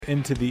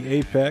Into the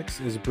Apex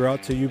is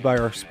brought to you by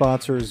our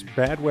sponsors,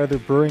 Bad Weather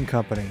Brewing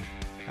Company,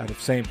 out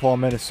of St. Paul,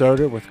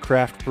 Minnesota, with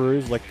craft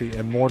brews like the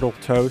Immortal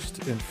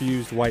Toast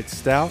Infused White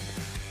Stout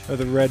or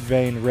the Red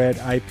Vein Red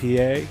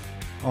IPA.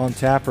 On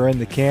tap or in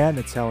the can,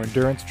 it's how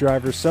endurance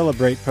drivers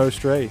celebrate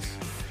post-race.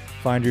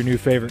 Find your new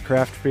favorite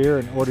craft beer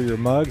and order your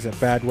mugs at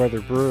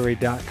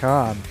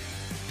badweatherbrewery.com.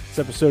 This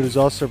episode is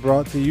also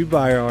brought to you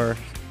by our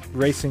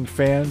racing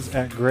fans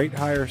at Great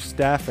Hire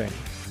Staffing.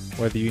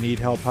 Whether you need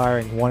help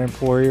hiring one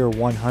employee or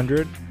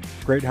 100,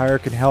 Great Hire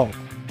can help.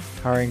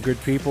 Hiring good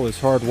people is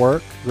hard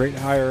work. Great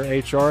Hire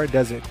HR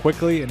does it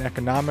quickly and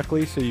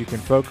economically so you can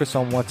focus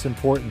on what's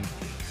important,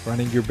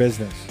 running your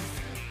business.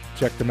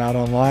 Check them out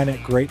online at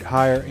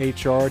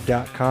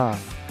greathirehr.com.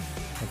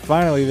 And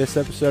finally, this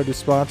episode is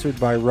sponsored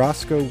by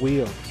Roscoe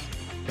Wheels.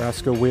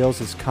 Roscoe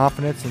Wheels is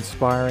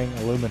confidence-inspiring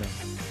aluminum.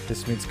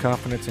 This means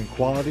confidence in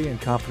quality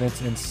and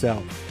confidence in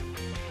self.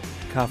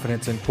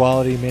 Confidence in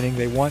quality meaning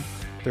they want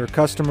their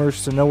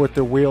customers to know that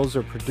their wheels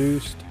are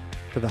produced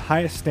to the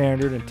highest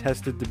standard and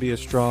tested to be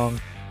as strong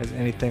as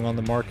anything on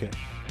the market,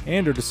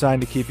 and are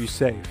designed to keep you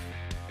safe.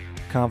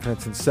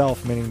 Confidence in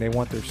self, meaning they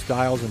want their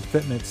styles and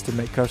fitments to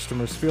make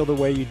customers feel the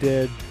way you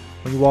did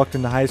when you walked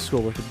into high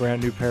school with a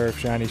brand new pair of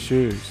shiny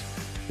shoes,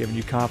 giving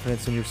you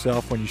confidence in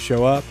yourself when you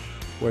show up,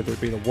 whether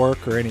it be to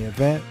work or any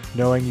event,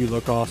 knowing you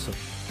look awesome.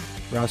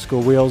 Roscoe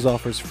Wheels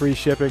offers free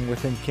shipping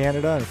within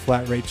Canada and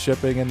flat rate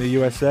shipping in the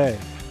USA.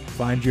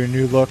 Find your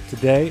new look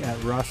today at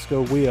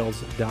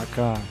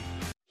roscoewheels.com.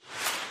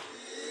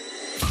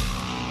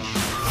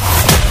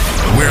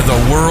 Where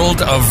the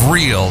world of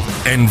real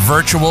and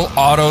virtual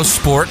auto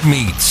sport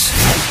meets.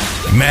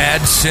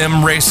 Mad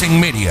Sim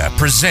Racing Media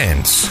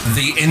presents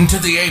the Into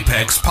the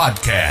Apex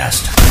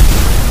podcast.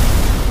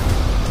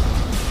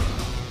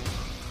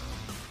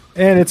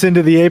 And it's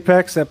Into the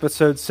Apex,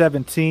 episode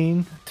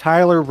 17.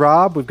 Tyler,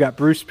 Rob, we've got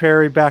Bruce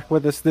Perry back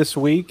with us this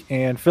week,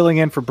 and filling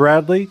in for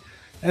Bradley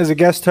as a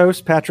guest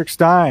host, Patrick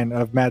Stein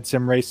of Mad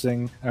Sim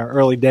Racing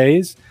early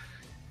days.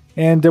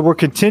 And we're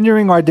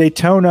continuing our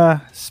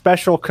Daytona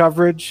special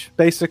coverage,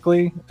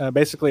 basically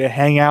a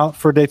hangout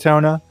for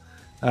Daytona,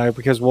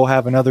 because we'll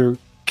have another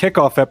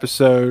kickoff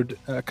episode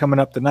coming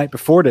up the night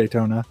before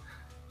Daytona.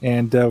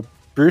 And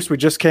Bruce, we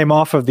just came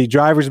off of the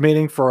drivers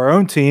meeting for our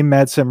own team,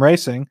 Mad Sim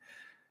Racing,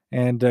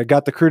 and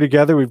got the crew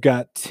together. We've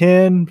got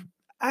 10,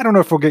 I don't know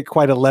if we'll get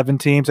quite 11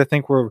 teams. I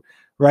think we're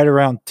right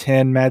around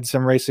 10 Mad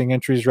Sim Racing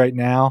entries right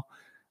now.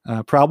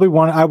 Probably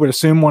I would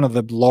assume one of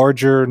the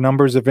larger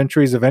numbers of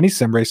entries of any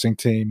sim racing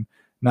team,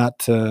 not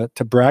to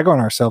brag on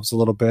ourselves a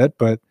little bit,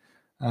 but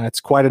it's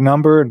quite a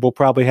number, and we'll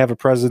probably have a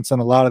presence in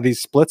a lot of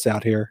these splits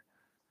out here.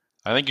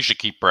 I think you should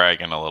keep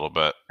bragging a little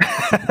bit.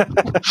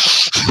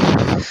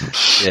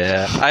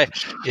 Yeah,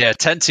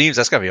 10 teams,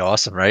 that's gotta be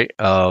awesome, right?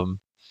 Can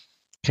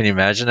you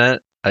imagine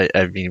that?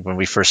 I mean, when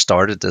we first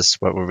started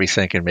this, what were we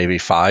thinking? Maybe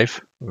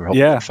 5? We were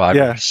hoping for 5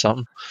 or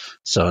something.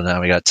 So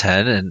now we got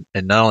 10, and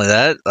not only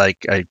that,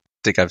 like I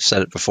think I've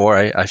said it before,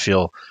 I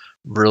feel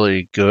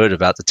really good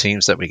about the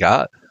teams that we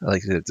got.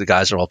 Like the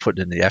guys are all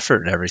putting in the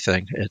effort and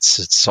everything.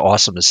 It's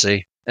awesome to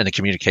see, and the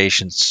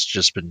communication's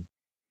just been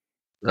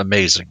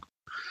amazing.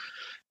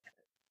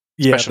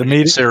 Yeah, especially when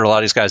you consider a lot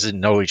of these guys didn't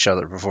know each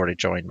other before they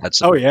joined.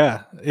 Oh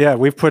yeah.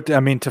 We've put.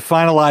 I mean, to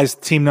finalize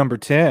team number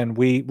 10,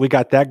 we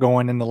got that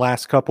going in the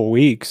last couple of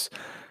weeks,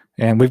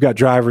 and we've got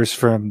drivers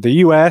from the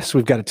U.S.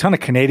 We've got a ton of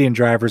Canadian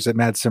drivers at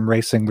Mad Sim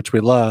Racing, which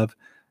we love,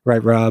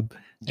 right, Rob?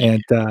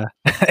 And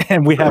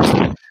and we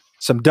have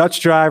some Dutch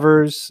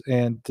drivers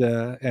and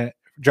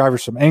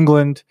drivers from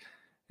England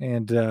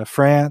and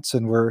France,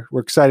 and we're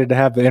excited to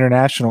have the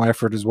international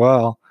effort as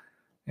well.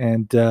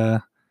 And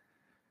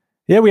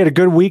we had a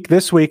good week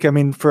this week. I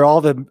mean, for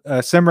all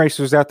the sim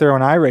racers out there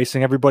on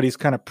iRacing, everybody's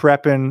kind of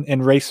prepping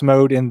in race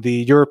mode in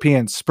the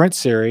European Sprint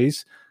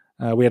Series.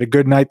 We had a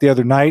good night the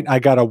other night. I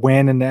got a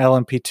win in the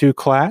LMP2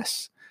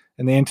 class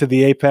and the Into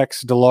the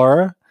Apex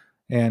Dallara.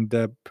 And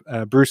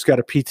Bruce got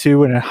a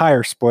P2 in a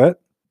higher split.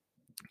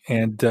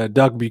 And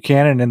Doug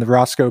Buchanan in the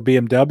Roscoe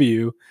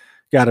BMW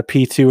got a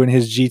P2 in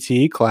his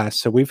GTE class.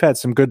 So we've had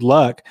some good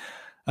luck.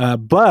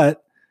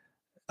 But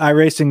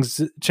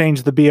iRacing's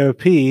changed the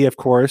BOP, of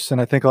course, and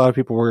I think a lot of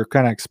people were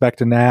kind of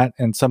expecting that.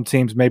 And some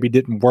teams maybe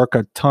didn't work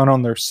a ton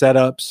on their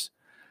setups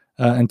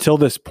until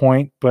this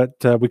point. But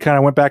we kind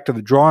of went back to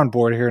the drawing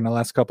board here in the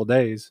last couple of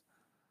days.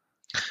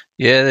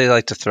 Yeah, they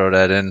like to throw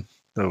that in.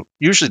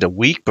 Usually the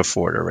week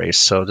before the race,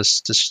 so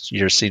this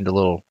year seemed a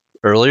little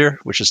earlier,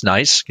 which is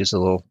nice. Gives a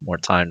little more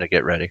time to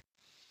get ready.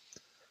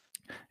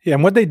 Yeah,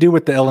 and what they do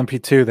with the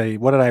LMP2,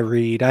 what did I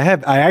read?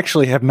 I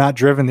actually have not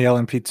driven the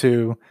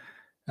LMP2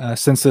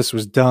 since this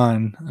was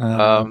done.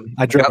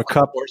 I drove a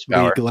Cup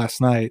league last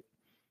night.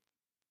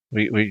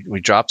 We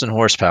dropped in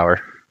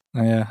horsepower.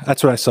 Yeah,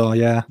 that's what I saw.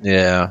 Yeah,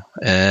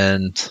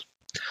 and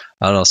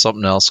I don't know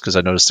something else because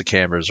I noticed the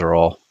cameras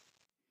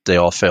they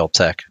all failed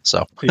tech.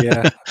 So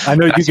yeah, I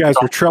know you guys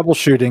were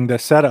troubleshooting the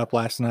setup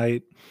last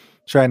night,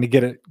 trying to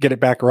get it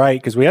back right,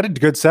 because we had a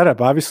good setup.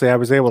 Obviously, I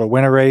was able to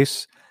win a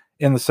race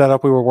in the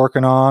setup we were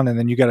working on, and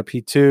then you got a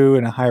P2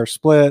 and a higher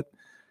split.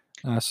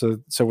 So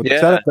with the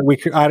setup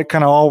that I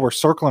kind of all were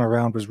circling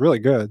around was really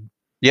good.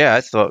 Yeah,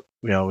 I thought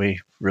we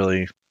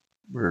really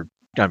were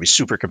going to be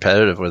super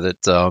competitive with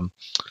it.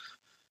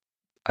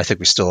 I think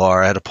we still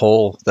are. I had a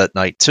pole that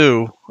night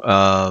too,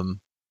 and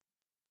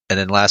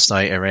then last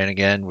night I ran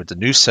again with the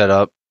new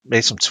setup,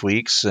 made some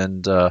tweaks,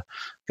 and got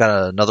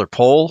another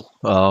pole,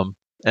 and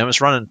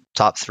was running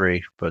top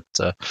 3. But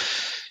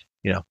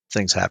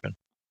things happen.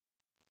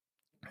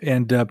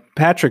 And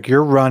Patrick,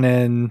 you're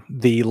running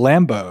the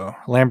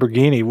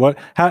Lamborghini.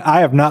 I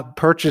have not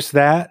purchased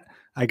that.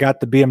 I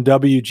got the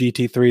BMW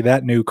GT3,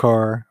 that new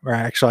car, or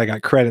actually I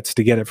got credits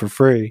to get it for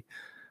free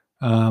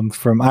from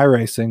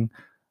iRacing.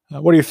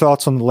 What are your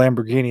thoughts on the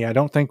Lamborghini? I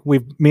don't think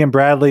me and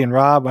Bradley and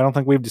Rob, I don't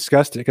think we've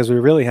discussed it because we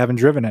really haven't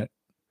driven it.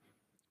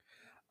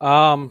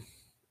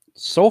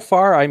 So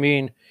far, I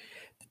mean,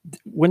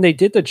 when they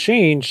did the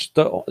change,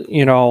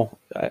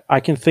 I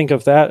can think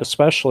of that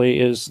especially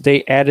is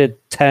they added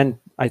 10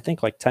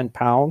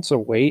 pounds of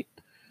weight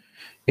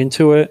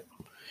into it.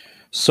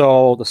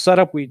 So the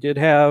setup we did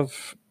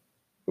have,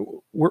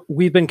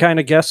 we've been kind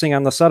of guessing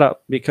on the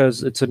setup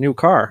because it's a new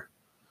car.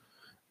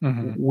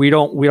 Mm-hmm. We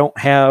don't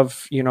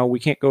have, we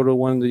can't go to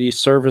one of these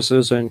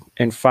services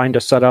and find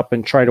a setup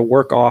and try to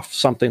work off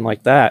something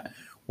like that.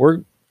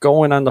 We're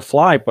going on the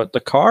fly, but the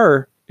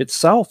car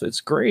itself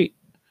is great.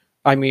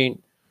 I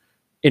mean,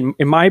 in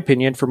my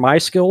opinion, for my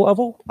skill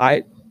level,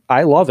 I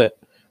love it.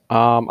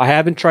 I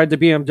haven't tried the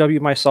BMW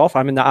myself.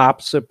 I'm in the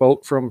opposite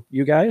boat from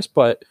you guys,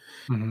 but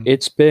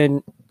it's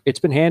been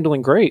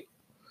handling great.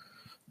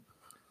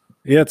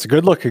 Yeah, it's a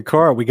good looking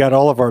car. We got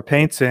all of our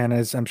paints in,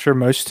 as I'm sure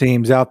most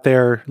teams out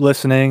there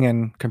listening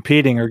and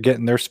competing are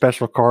getting their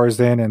special cars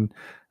in. And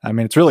I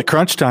mean, it's really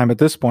crunch time at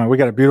this point. We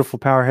got a beautiful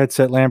power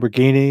headset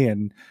Lamborghini,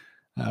 and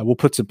we'll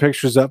put some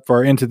pictures up for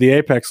our Into the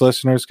Apex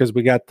listeners because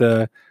we got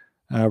the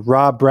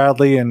Rob,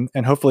 Bradley, and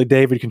hopefully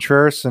David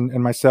Contreras and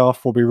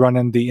myself will be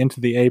running the Into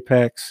the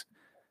Apex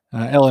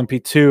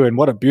LMP2. And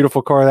what a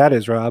beautiful car that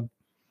is, Rob.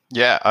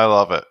 Yeah, I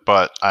love it.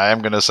 But I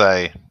am going to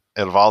say,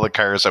 out of all the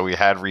cars that we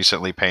had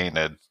recently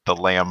painted, the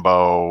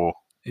Lambo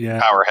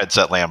power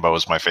headset Lambo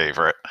is my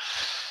favorite.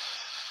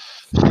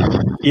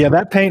 Yeah,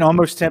 that paint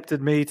almost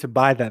tempted me to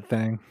buy that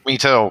thing. Me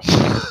too.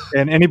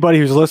 And anybody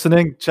who's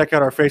listening, check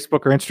out our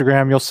Facebook or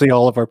Instagram. You'll see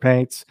all of our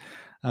paints.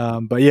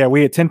 But yeah,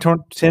 we had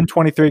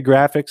 1023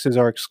 Graphics is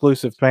our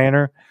exclusive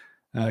painter.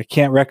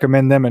 Can't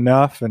recommend them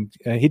enough. And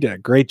he did a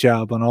great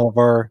job on all of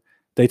our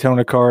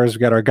Daytona cars.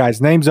 We got our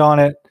guys' names on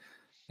it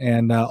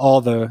and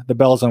all the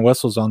bells and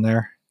whistles on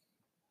there.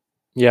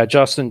 Yeah,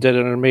 Justin did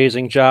an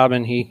amazing job,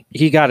 and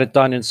he got it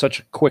done in such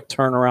a quick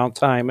turnaround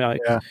time.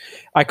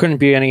 I couldn't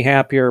be any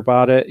happier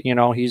about it.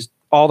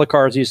 All the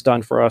cars he's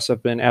done for us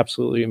have been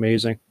absolutely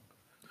amazing.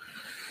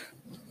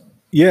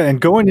 Yeah, and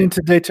going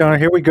into Daytona,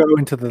 here we go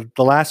into the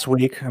last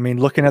week. I mean,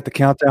 looking at the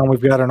countdown we've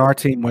got on our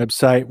team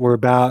website, we're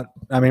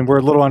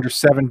a little under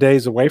 7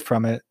 days away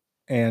from it.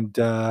 And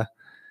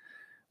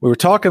we were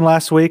talking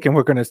last week, and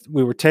we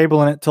were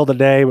tabling it till the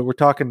day, but we're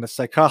talking the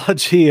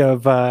psychology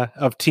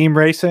of team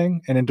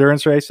racing and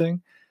endurance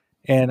racing.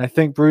 And I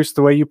think, Bruce,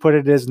 the way you put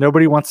it is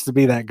nobody wants to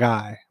be that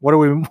guy. What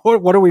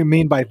do we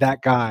mean by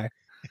that guy?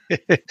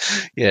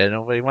 Yeah,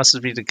 nobody wants to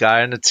be the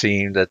guy on the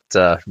team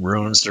that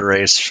ruins the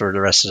race for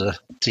the rest of the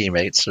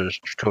teammates or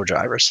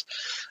co-drivers.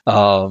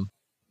 The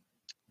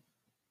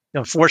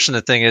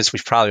unfortunate thing is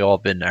we've probably all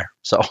been there,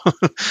 so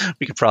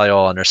we can probably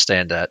all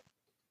understand that.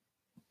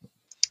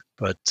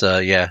 But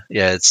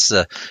it's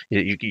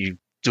you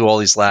do all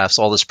these laps,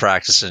 all this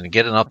practicing, and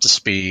getting up to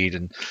speed,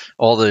 and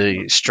all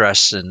the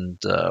stress and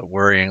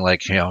worrying.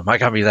 Like, am I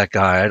gonna be that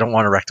guy? I don't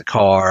want to wreck the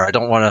car. I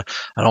don't want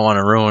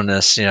to ruin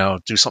this.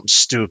 Do something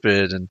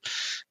stupid.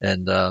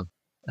 And I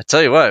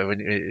tell you what,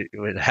 when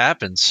it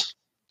happens,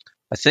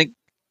 I think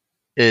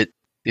it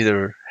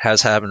either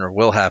has happened or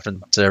will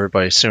happen to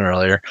everybody sooner or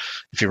later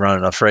if you run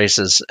enough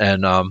races.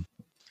 And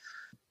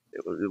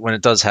when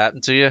it does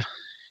happen to you,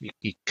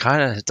 you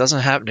kind of, it doesn't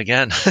happen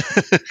again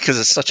because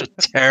it's such a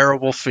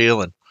terrible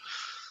feeling.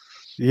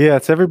 Yeah,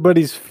 it's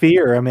everybody's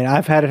fear. I mean,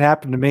 I've had it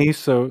happen to me.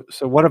 So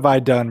what have I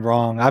done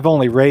wrong? I've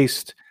only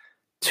raced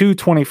 2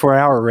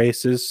 24-hour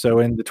races. So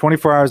in the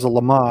 24 hours of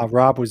Le Mans,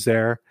 Rob was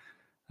there.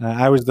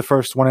 I was the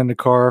first one in the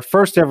car,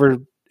 first ever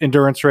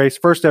endurance race,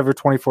 first ever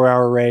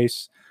 24-hour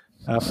race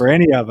for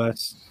any of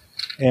us.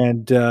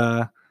 And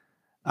I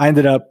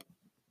ended up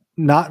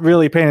not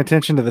really paying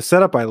attention to the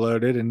setup I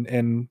loaded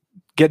and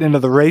getting into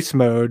the race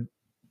mode.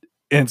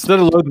 And instead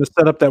of loading the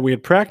setup that we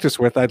had practiced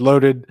with, I'd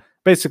loaded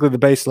basically the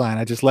baseline.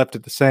 I just left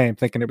it the same,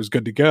 thinking it was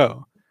good to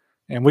go.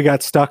 And we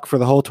got stuck for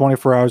the whole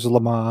 24 hours of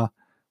Le Mans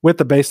with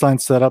the baseline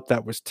setup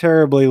that was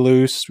terribly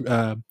loose,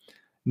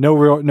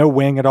 no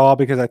wing at all,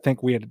 because I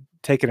think we had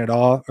taken it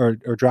off or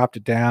dropped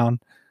it down.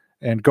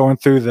 And going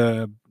through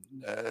the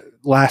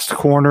last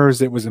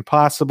corners, it was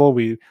impossible.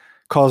 We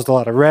caused a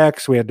lot of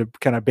wrecks. We had to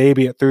kind of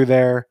baby it through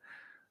there.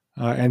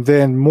 And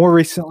then more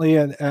recently,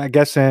 I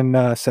guess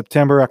in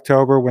September,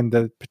 October, when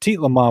the Petit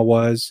Le Mans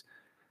was,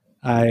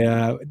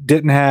 I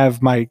didn't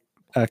have my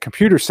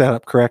computer set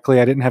up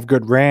correctly. I didn't have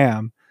good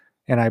RAM,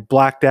 and I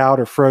blacked out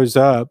or froze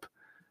up.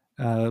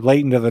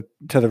 late into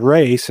the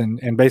race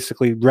and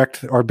basically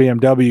wrecked our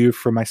BMW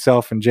for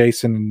myself and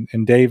Jason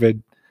and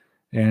David,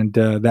 and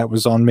that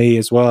was on me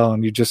as well.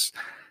 And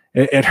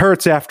it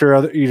hurts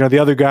after the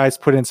other guys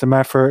put in some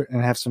effort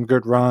and have some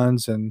good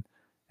runs, and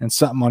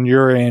something on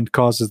your end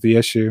causes the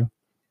issue.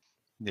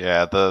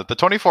 Yeah, the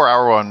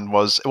 24-hour one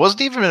it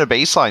wasn't even a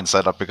baseline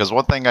setup, because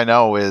one thing I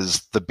know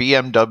is the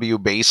BMW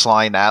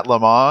baseline at Le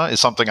Mans is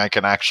something I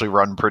can actually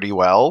run pretty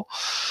well.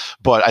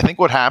 But I think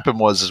what happened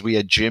was we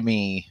had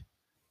Jimmy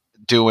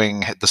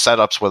doing the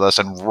setups with us,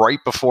 and right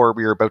before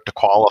we were about to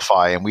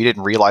qualify, and we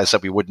didn't realize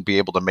that we wouldn't be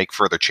able to make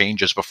further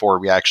changes before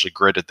we actually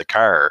gridded the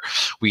car.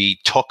 We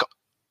took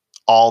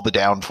all the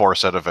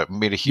downforce out of it,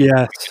 made a huge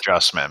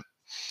adjustment.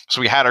 So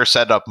we had our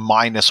setup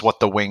minus what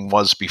the wing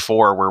was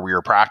before, where we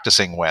were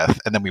practicing with,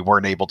 and then we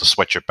weren't able to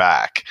switch it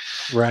back.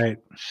 Right.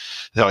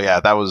 So yeah,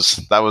 that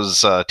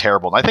was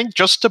terrible. And I think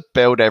just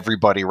about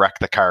everybody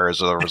wrecked the car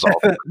as a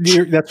result.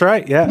 That's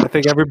right. Yeah, I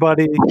think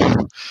everybody.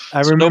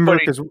 I remember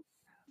because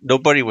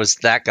nobody was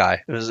that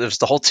guy. It was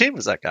the whole team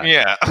was that guy.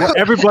 Yeah. Well,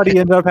 everybody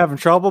ended up having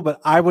trouble,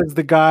 but I was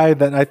the guy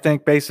that I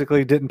think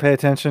basically didn't pay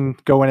attention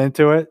going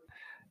into it,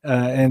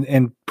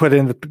 and put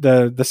in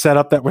the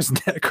setup that was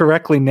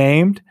correctly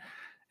named.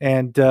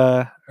 And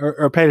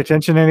or paid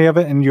attention to any of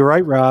it. And you're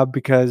right, Rob,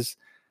 because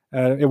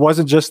it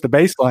wasn't just the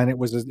baseline. It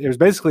was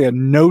basically a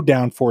no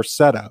downforce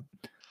setup,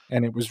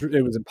 and it was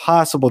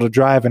impossible to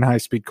drive in high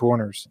speed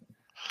corners.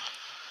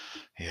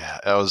 Yeah,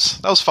 that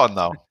was fun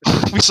though.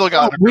 We still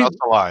got across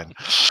the line.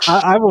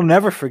 I will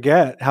never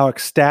forget how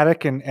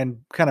ecstatic and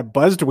kind of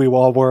buzzed we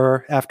all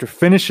were after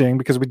finishing,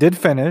 because we did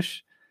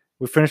finish.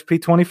 We finished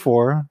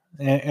P24,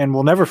 and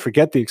we'll never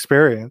forget the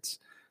experience.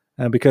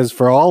 Because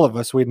for all of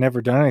us, we'd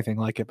never done anything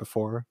like it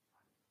before.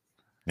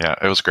 Yeah,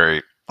 it was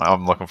great.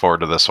 I'm looking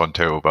forward to this one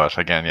too. But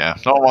again, yeah,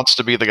 no one wants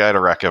to be the guy to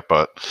wreck it.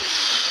 But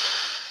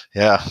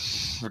yeah,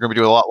 we're going to be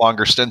doing a lot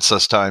longer stints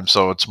this time,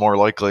 so it's more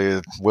likely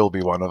it will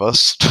be one of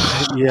us.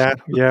 yeah,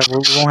 we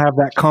won't have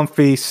that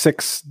comfy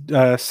six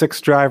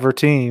driver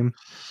team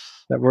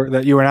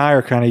that you and I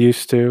are kind of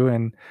used to.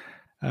 And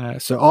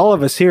so all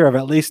of us here have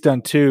at least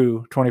done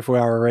 2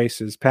 24-hour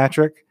races.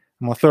 Patrick,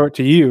 I'm going to throw it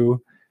to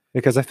you,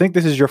 because I think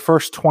this is your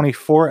first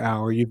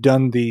 24-hour. You've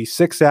done the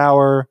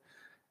 6-hour.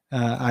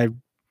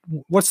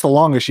 What's the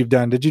longest you've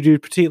done? Did you do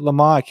Petit Le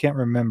Mans? I can't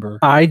remember.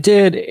 I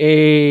did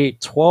a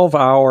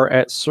 12-hour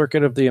at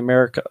Circuit of the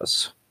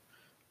Americas.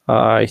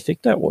 I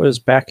think that was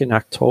back in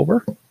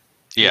October.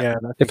 Yeah,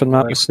 if I'm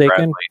not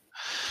mistaken. Bradley.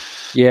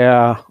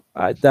 Yeah,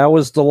 that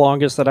was the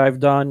longest that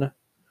I've done.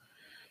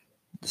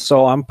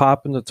 So I'm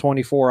popping the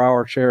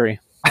 24-hour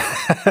cherry.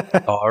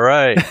 All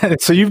right.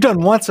 So you've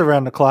done once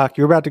around the clock.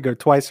 You're about to go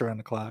twice around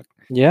the clock.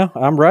 Yeah,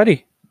 I'm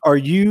ready. Are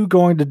you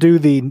going to do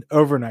the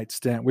overnight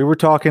stint? We were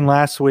talking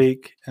last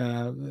week,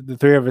 the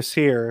three of us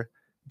here.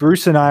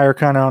 Bruce and I are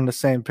kind of on the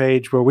same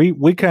page, where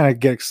we kind of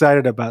get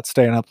excited about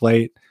staying up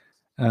late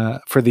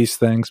for these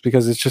things,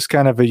 because it's just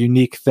kind of a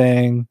unique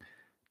thing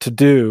to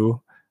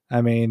do.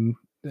 I mean,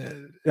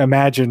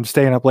 imagine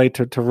staying up late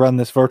to run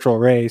this virtual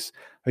race.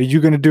 Are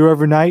you going to do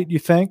overnight, you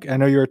think? I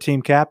know you're a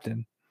team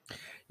captain.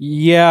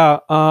 Yeah,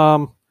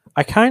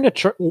 I kind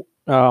of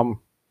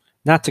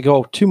not to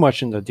go too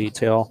much into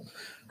detail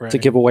to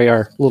give away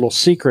our little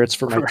secrets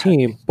for my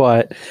team,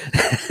 but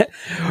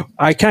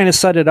I kind of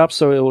set it up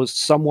so it was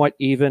somewhat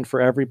even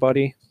for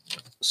everybody.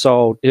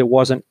 So it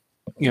wasn't,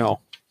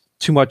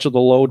 too much of the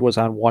load was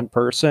on one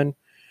person.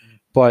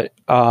 But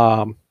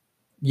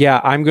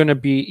yeah, I'm going to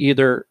be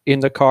either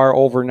in the car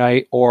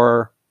overnight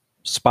or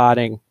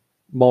spotting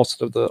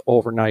most of the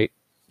overnight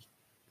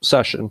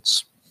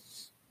sessions.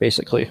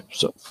 Basically,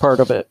 so part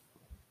of it.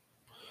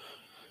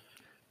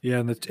 Yeah,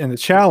 and the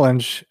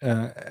challenge,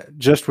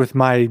 just with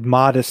my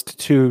modest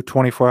 2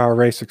 24-hour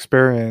race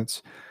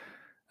experience,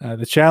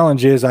 the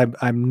challenge is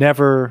I'm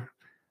never.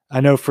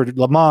 I know for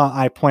Le Mans,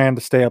 I plan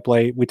to stay up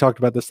late. We talked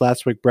about this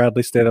last week.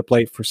 Bradley stayed up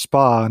late for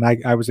Spa, and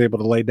I was able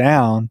to lay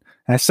down.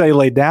 And I say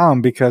lay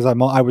down because I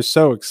was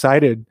so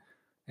excited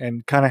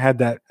and kind of had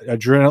that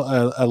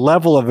a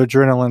level of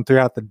adrenaline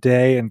throughout the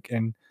day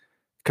and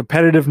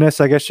competitiveness,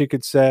 I guess you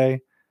could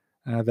say.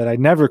 That I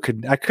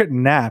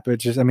couldn't nap. It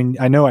just,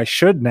 I know I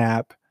should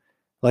nap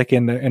like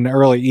in the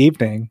early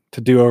evening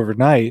to do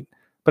overnight,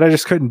 but I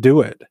just couldn't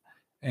do it.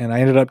 And I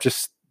ended up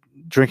just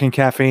drinking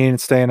caffeine and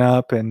staying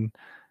up and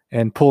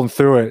pulling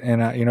through it.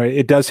 And,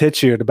 it does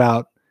hit you at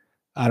about,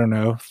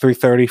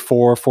 3:30,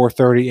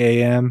 4:30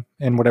 a.m.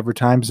 in whatever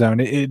time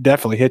zone. It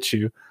definitely hits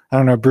you. I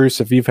don't know,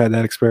 Bruce, if you've had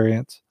that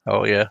experience.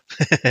 Oh yeah.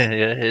 Yeah,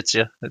 it hits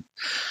you.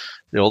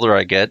 The older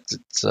I get,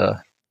 it's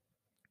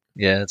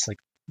like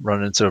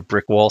run into a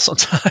brick wall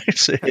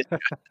sometimes.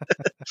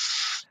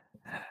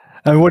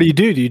 What do you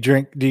do? Do you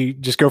drink? Do you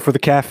just go for the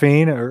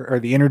caffeine or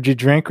the energy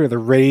drink or the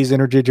Raise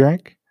energy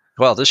drink?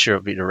 Well, this year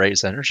will be the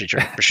Raise energy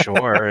drink for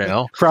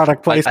sure.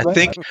 Product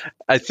placement.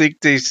 I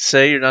think they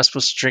say you're not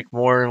supposed to drink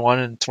more than one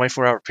in a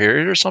 24-hour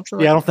period or something.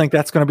 Yeah, I don't think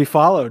that's going to be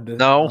followed.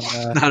 No,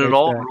 not at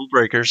all. Rule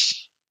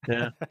breakers.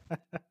 Yeah.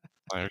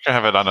 You can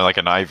have it on like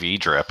an IV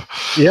drip.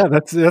 Yeah,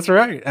 that's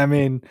right.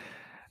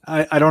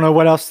 I don't know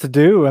what else to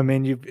do. I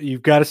mean,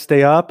 you've got to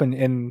stay up,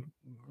 and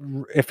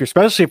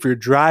especially if you're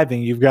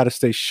driving, you've got to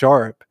stay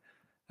sharp.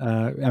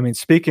 I mean,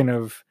 speaking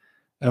of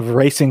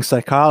racing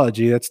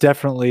psychology, that's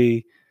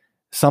definitely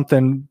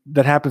something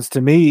that happens to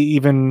me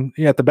even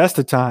at the best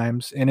of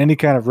times in any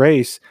kind of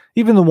race,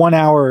 even the 1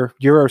 hour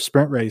Euro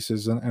sprint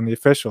races and the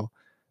official.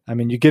 I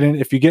mean,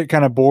 if you get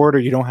kind of bored or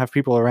you don't have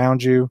people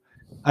around you,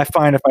 I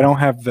find if I don't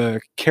have the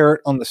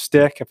carrot on the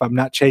stick, if I'm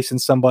not chasing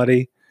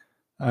somebody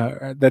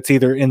that's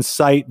either in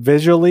sight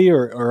visually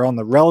or on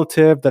the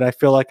relative that I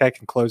feel like I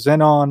can close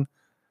in on,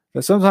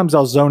 but sometimes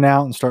I'll zone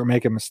out and start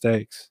making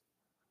mistakes.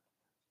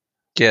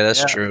 Yeah,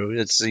 that's true.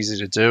 It's easy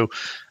to do.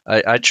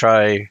 I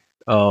try,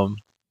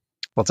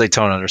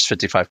 Daytona, there's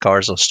 55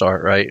 cars will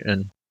start, right?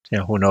 And,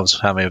 who knows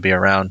how many will be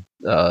around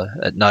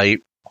at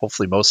night,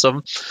 hopefully most of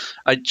them.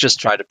 I just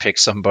try to pick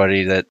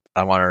somebody that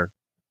I want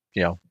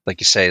to, like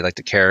you say, like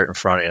the carrot in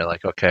front of you,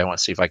 like, okay, I want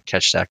to see if I can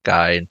catch that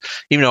guy. And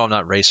even though I'm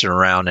not racing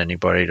around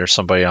anybody, there's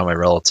somebody on my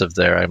relative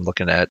there I'm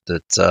looking at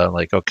that,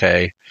 like,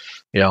 okay,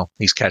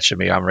 he's catching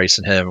me, I'm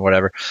racing him, or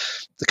whatever,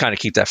 to kind of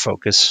keep that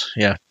focus.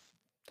 Yeah.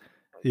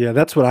 Yeah,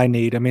 that's what I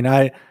need. I mean,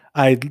 I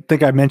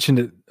think I mentioned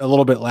it a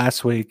little bit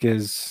last week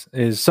is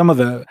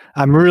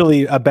I'm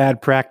really a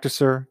bad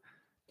practicer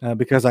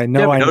because I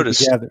know I need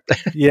to gather.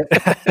 Yeah.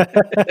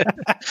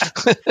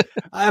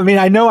 I mean,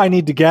 I know I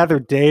need to gather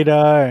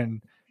data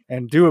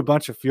and do a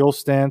bunch of fuel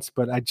stints,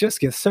 but I just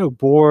get so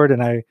bored.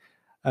 And I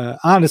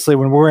honestly,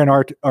 when we're in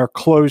our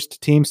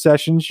closed team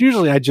sessions,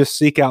 usually I just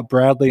seek out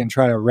Bradley and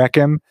try to wreck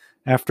him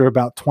after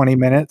about 20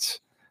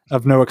 minutes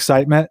of no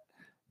excitement,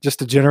 just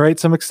to generate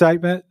some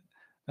excitement.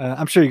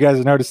 I'm sure you guys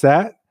have noticed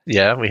that.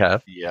 Yeah, we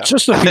have. Yeah,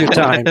 just a few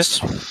times.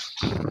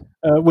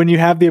 When you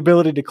have the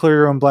ability to clear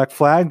your own black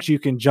flags, you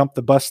can jump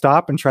the bus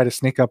stop and try to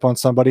sneak up on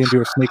somebody and do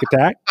a sneak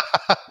attack.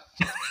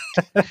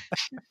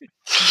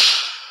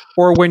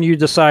 Or when you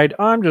decide,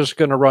 I'm just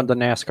going to run the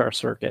NASCAR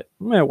circuit.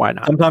 Why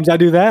not? Sometimes I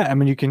do that. I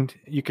mean, you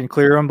can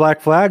clear your own black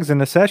flags in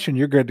the session.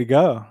 You're good to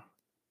go.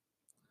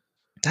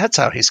 That's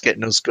how he's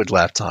getting those good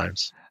lap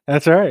times.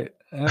 That's right.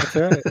 That's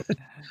right.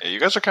 Yeah, you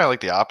guys are kind of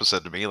like the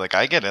opposite to me. Like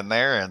I get in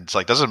there and it's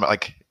like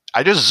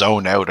I just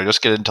zone out. I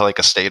just get into like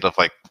a state of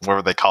like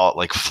whatever they call it,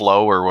 like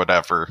flow or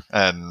whatever,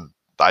 and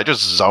I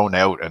just zone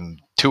out. And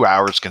 2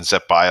 hours can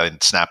zip by in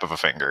snap of a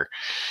finger.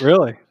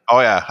 Really? Oh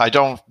yeah,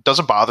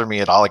 doesn't bother me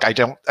at all. Like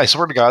I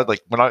swear to God,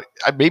 like when I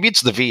maybe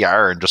it's the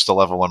VR and just the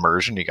level of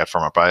immersion you get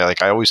from it.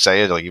 But I always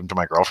say it, like even to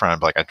my girlfriend, I'm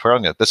like, I'm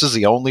telling you, this is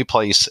the only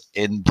place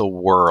in the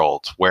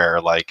world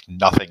where like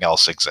nothing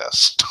else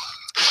exists.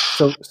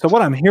 So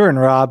what I'm hearing,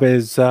 Rob,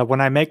 is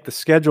when I make the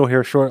schedule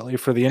here shortly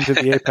for the Into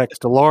the Apex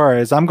Delora,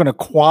 is I'm going to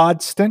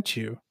quad stint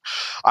you.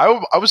 I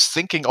was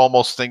thinking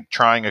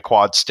trying a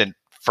quad stint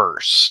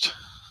first.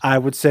 I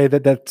would say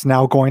that's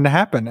now going to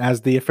happen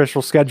as the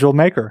official schedule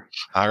maker.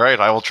 All right,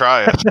 I will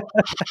try it.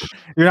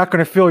 You're not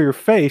going to feel your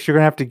face. You're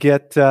going to have to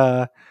get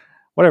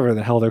whatever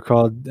the hell they're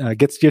called.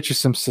 Get you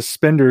some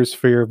suspenders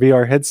for your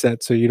VR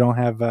headset so you don't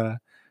have a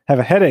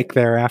headache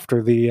there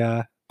after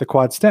the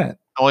quad stint.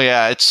 Oh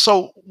yeah, it's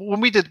so when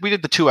we did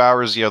the 2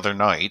 hours the other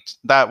night,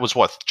 that was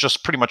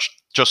just pretty much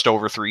just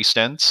over 3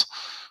 stints.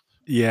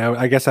 Yeah,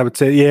 I guess I would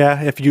say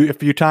if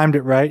you timed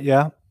it right,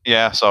 yeah.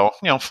 Yeah, so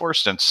 4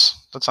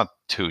 stints, that's not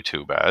too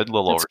bad. A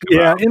little over 2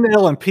 hours. Yeah, in the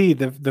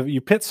LMP, you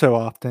pit so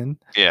often.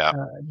 Yeah,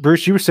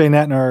 Bruce, you were saying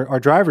that in our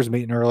drivers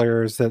meeting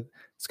earlier, is that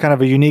it's kind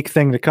of a unique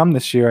thing to come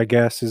this year, I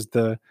guess, is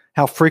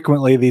how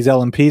frequently these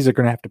LMPs are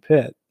going to have to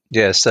pit.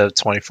 Yeah, instead of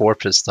 24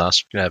 pit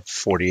stops, we're going to have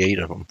 48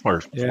 of them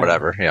or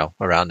whatever,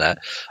 around that.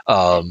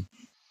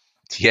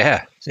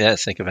 Yeah,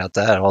 think about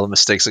that. All the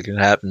mistakes that can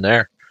happen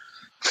there.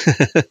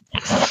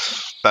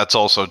 That's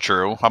also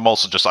true. I'm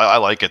also I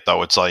like it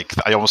though. It's like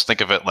I almost think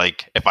of it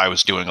like if I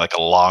was doing like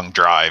a long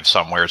drive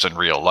somewheres in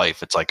real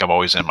life. It's like I'm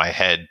always in my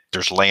head.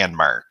 There's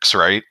landmarks,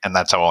 right? And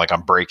that's how like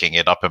I'm breaking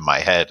it up in my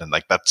head. And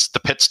like that's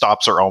the pit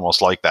stops are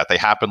almost like that. They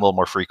happen a little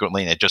more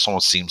frequently, and it just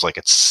almost seems like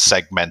it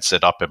segments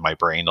it up in my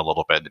brain a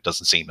little bit. It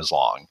doesn't seem as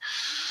long.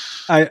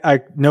 I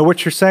know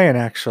what you're saying,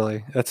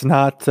 actually. That's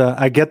not,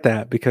 I get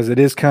that because it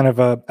is kind of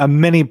a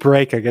mini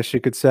break, I guess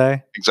you could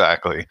say.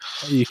 Exactly.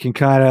 You can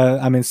kind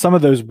of, some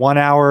of those 1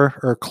 hour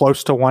or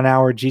close to 1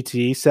 hour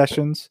GTE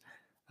sessions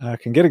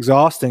can get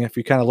exhausting if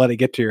you kind of let it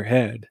get to your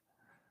head.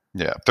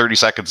 Yeah, 30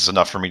 seconds is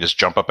enough for me to just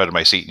jump up out of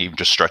my seat and even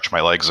just stretch my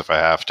legs if I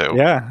have to.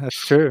 Yeah,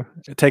 that's true.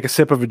 Take a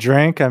sip of a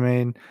drink.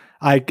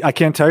 I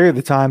can't tell you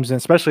the times, and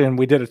especially when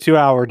we did a 2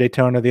 hour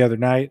Daytona the other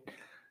night,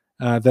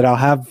 that I'll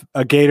have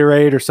a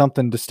Gatorade or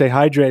something to stay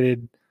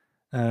hydrated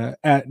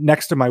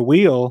next to my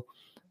wheel,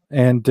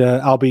 and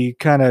I'll be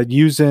kind of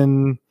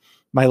using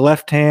my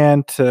left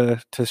hand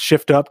to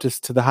shift up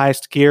to the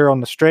highest gear on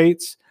the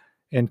straights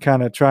and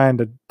kind of trying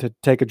to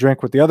take a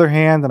drink with the other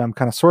hand, and I'm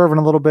kind of swerving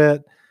a little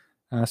bit.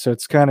 So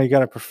it's kind of, you got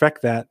to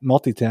perfect that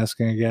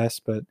multitasking, I guess,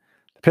 but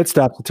the pit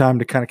stop's the time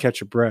to kind of catch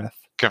your breath.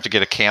 gonna have to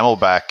get a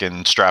CamelBak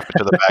and strap it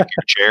to the back of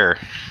your chair.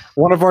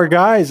 One of our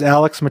guys,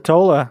 Alex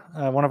Matola,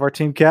 one of our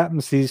team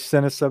captains, he's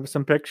sent us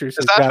some pictures.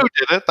 Is that who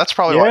did it? That's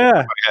probably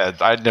why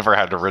I'd never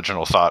had an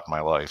original thought in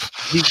my life.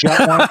 He's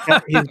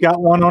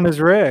got one on his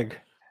rig.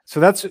 So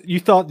that's you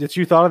thought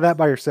of that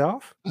by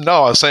yourself?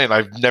 No, I was saying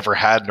I've never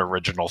had an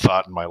original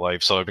thought in my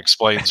life, so it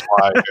explains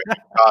why I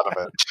thought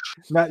of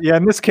it.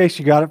 In this case,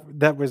 you got it.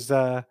 That was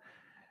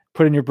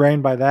put in your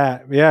brain by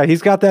that. Yeah,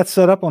 he's got that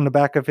set up on the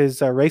back of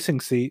his racing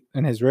seat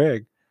in his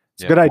rig.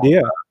 It's a good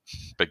idea.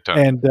 Big time.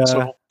 And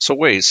so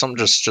wait, something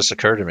just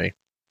occurred to me.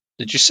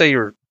 Did you say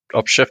you're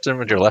upshifting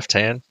with your left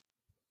hand?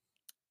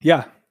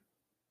 Yeah.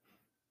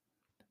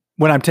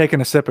 When I'm taking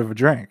a sip of a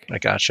drink. I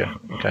gotcha.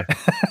 Okay.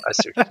 I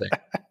see what you're saying.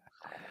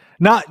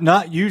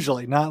 Not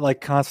usually, not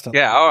like constantly.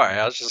 Yeah, all right.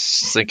 I was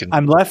just thinking.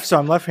 I'm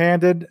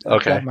left-handed. Okay.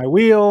 I've got my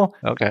wheel.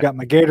 Okay. I've got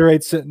my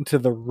Gatorade sitting to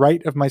the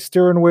right of my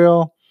steering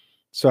wheel.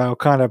 So I'll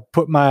kind of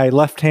put my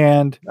left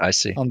hand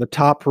on the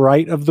top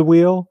right of the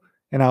wheel,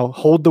 and I'll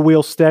hold the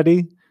wheel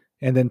steady,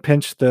 and then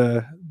pinch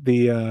the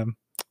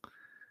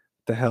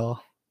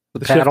paddle.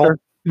 Shifter.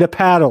 The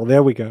paddle.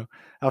 There we go.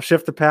 I'll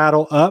shift the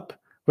paddle up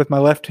with my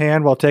left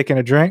hand while taking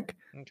a drink,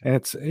 and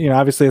it's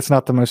obviously it's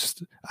not the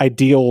most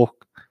ideal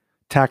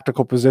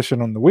tactical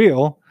position on the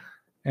wheel,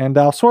 and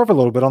I'll swerve a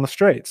little bit on the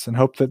straights and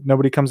hope that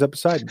nobody comes up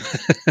beside me.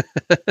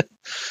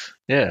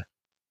 Yeah.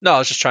 No, I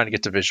was just trying to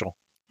get the visual.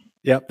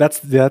 Yep,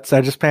 that's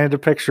I just painted a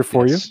picture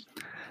for you.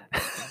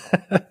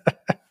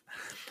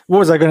 What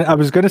was I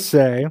was gonna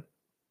say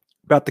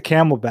about the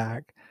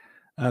CamelBak,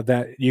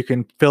 that you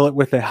can fill it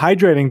with a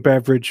hydrating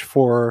beverage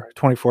for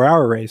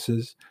 24-hour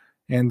races,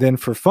 and then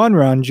for fun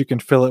runs you can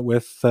fill it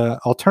with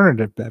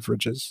alternative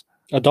beverages.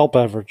 Adult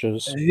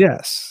beverages.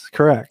 Yes,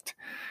 correct.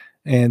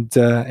 And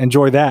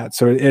enjoy that.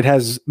 So it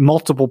has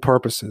multiple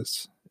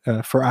purposes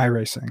for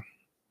iRacing.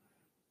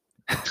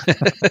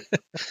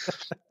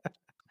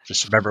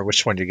 Just remember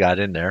which one you got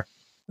in there.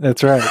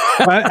 That's right.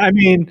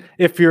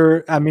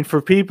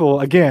 For people,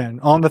 again,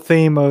 on the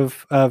theme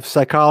of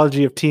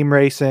psychology of team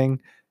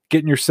racing,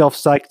 getting yourself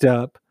psyched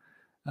up,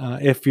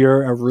 if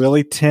you're a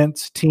really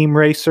tense team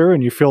racer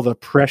and you feel the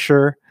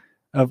pressure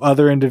of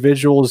other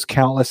individuals'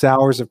 countless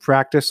hours of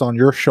practice on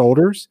your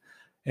shoulders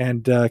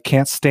and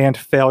can't stand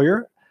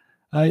failure,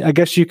 I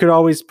guess you could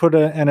always put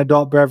an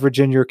adult beverage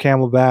in your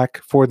CamelBak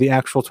for the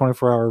actual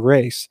 24-hour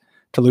race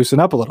to loosen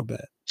up a little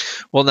bit.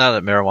 Well, now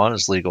that marijuana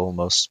is legal in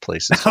most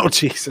places. Oh,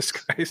 Jesus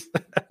Christ.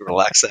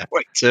 Relax that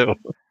way, too.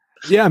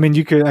 Yeah,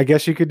 I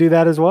guess you could do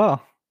that as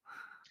well.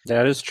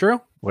 That is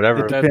true.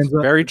 Whatever. That's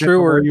very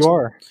true. Where you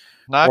are.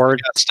 Not you gotta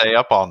stay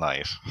up all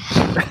night.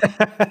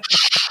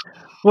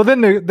 Well,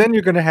 then you're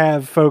going to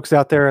have folks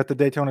out there at the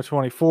Daytona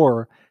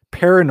 24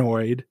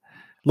 paranoid,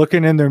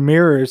 looking in their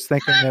mirrors,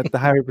 thinking that the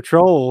Highway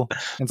Patrol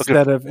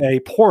instead of a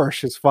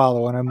Porsche is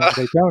following them at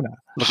Daytona.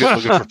 Looking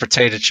for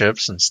potato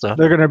chips and stuff.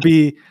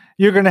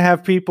 You're going to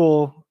have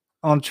people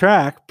on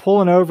track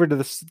pulling over to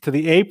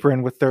the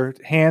apron with their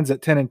hands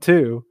at 10 and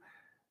 2,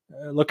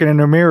 looking in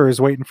their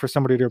mirrors, waiting for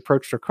somebody to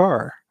approach their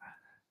car.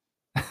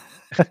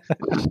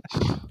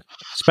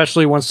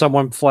 Especially when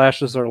someone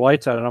flashes their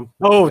lights at them.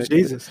 Oh,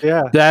 Jesus!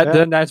 Yeah,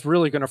 then that's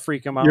really going to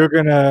freak them out. You're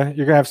gonna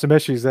have some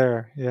issues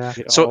there. Yeah.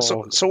 So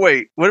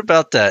wait, what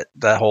about that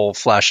whole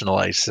flashing the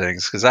lights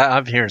things? Because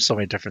I'm hearing so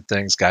many different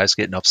things, guys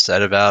getting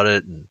upset about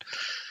it, and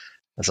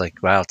I was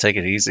like, wow, take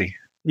it easy.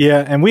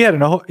 Yeah, and we had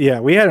an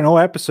whole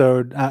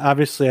episode.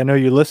 Obviously, I know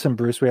you listen,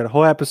 Bruce. We had a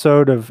whole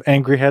episode of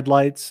angry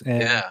headlights,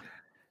 and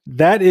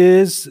that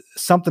is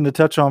something to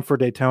touch on for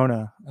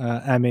Daytona.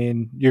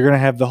 You're going to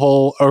have the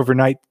whole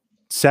overnight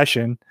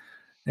session,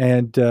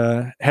 and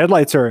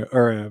headlights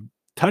are a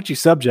touchy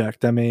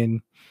subject.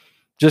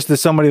 Just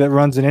as somebody that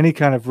runs in any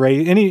kind of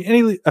race,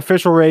 any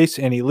official race,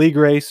 any league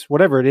race,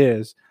 whatever it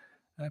is,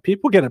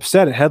 people get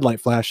upset at headlight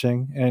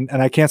flashing, and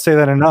I can't say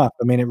that enough.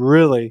 It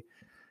really.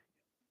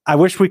 I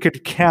wish we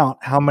could count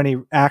how many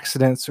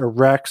accidents or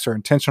wrecks or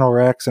intentional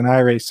wrecks in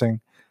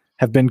iRacing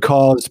have been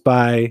caused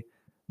by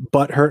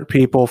butthurt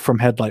people from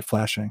headlight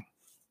flashing.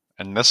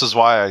 And this is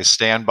why I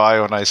stand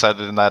by when I said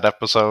it in that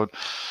episode.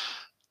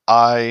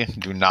 I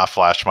do not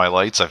flash my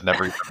lights. I've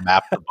never even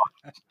mapped them.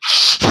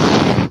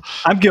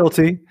 I'm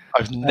guilty.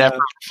 I've never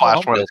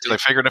flashed my lights because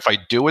I figured if I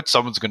do it,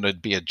 someone's going to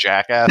be a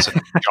jackass and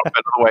jump out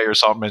of the way or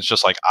something. It's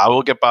just like, I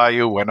will get by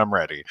you when I'm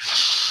ready.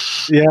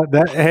 Yeah,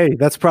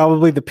 that's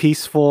probably the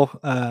peaceful,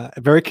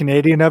 very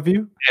Canadian of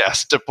you.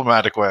 Yes,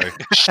 diplomatic way.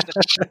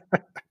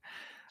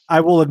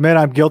 I will admit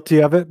I'm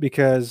guilty of it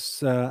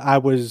because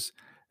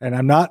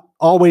I'm not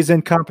always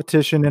in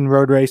competition in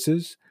road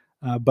races,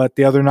 but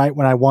the other night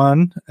when I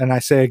won, and I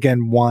say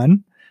again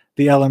won,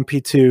 the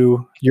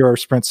LMP2 Euro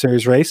Sprint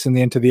Series race in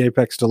the Into the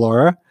Apex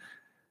Delora,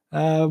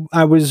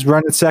 I was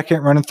running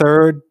second, running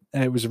third.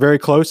 It was very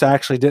close. I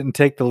actually didn't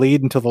take the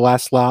lead until the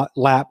last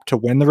lap to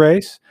win the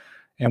race.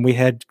 And we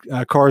had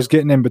cars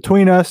getting in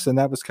between us, and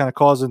that was kind of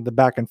causing the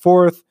back and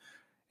forth.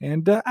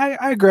 And I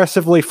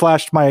aggressively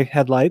flashed my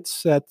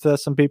headlights at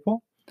some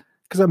people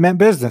because I meant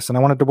business and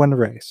I wanted to win the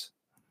race.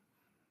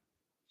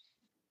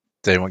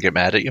 Did anyone get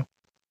mad at you?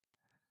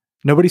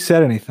 Nobody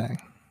said anything.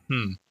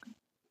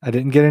 I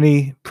didn't get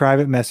any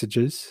private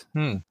messages.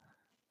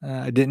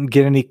 I didn't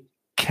get any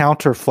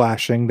counter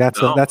flashing. That's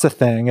a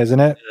thing, isn't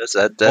it?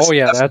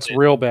 That's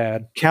real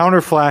bad.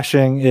 Counter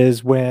flashing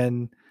is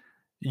when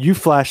you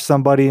flash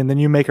somebody and then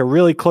you make a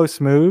really close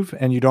move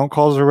and you don't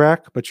cause a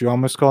wreck, but you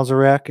almost cause a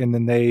wreck, and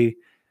then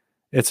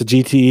it's a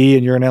GTE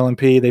and you're an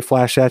LMP. They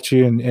flash at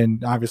you,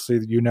 and obviously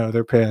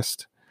they're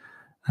pissed.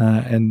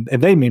 And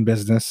they mean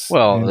business.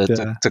 Well,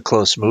 the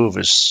close move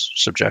is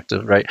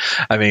subjective, right?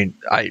 I mean,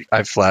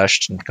 I've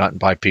flashed and gotten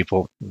by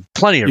people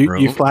plenty of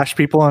room. You flash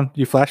people?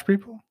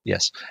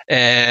 Yes,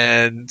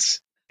 and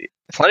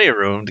plenty of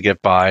room to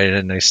get by,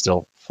 and they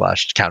still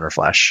counter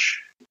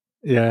flash.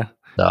 Yeah.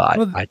 So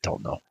I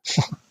don't know.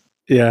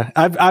 Yeah,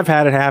 I've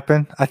had it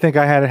happen. I think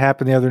I had it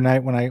happen the other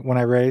night when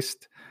I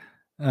raced.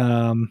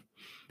 I'm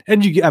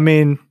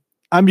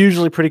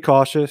usually pretty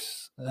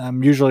cautious.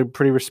 I'm usually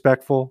pretty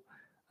respectful.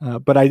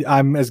 But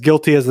I'm as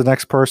guilty as the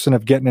next person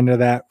of getting into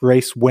that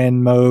race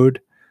win mode,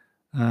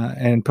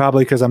 and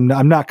probably because I'm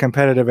not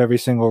competitive every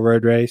single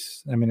road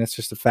race. I mean, it's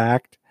just a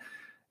fact.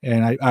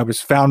 And I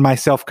found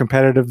myself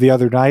competitive the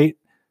other night,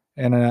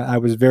 and I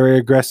was very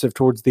aggressive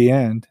towards the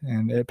end,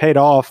 and it paid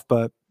off.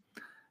 But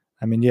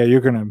I mean, yeah, you're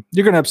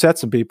gonna upset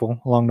some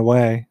people along the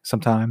way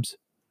sometimes.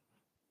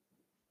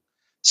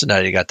 So now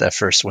you got that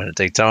first win at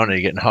Daytona. Are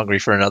you getting hungry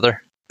for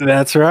another?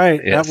 That's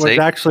right. Yeah,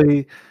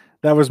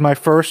 that was my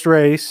first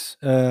race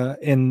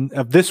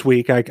of this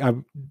week.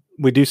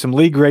 We do some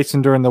league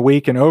racing during the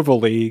week in oval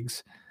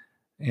leagues,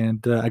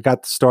 and I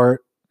got to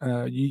start.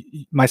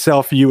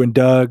 Myself, you, and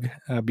Doug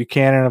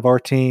Buchanan of our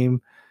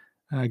team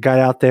got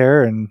out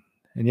there, and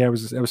yeah, it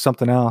was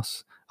something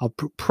else. I'll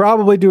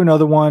probably do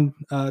another one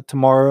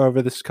tomorrow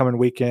over this coming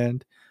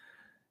weekend,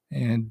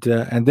 and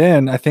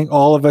then I think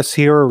all of us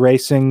here are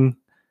racing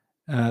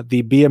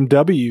the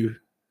BMW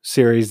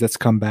series that's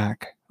come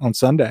back on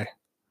Sunday.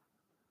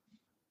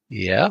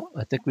 Yeah,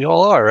 I think we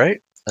all are,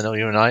 right? I know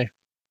you and I,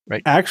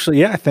 right?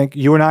 Actually, yeah, I think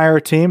you and I are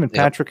a team, and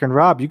Patrick and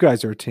Rob, you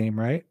guys are a team,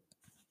 right?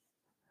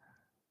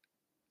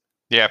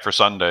 Yeah, for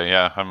Sunday,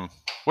 yeah.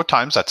 What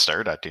time's that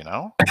start at, do you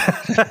know?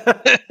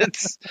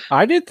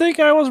 I didn't think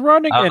I was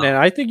running in it.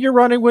 I think you're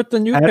running with the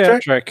new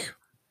Patrick.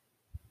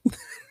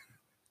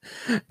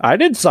 I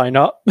didn't sign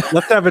up.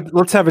 Let's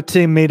have a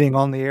team meeting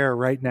on the air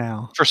right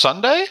now. For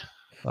Sunday?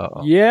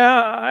 Uh-oh.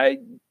 Yeah,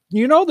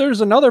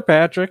 there's another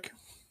Patrick.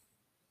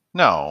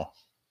 No.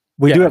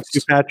 We do have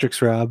two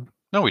Patricks, Rob.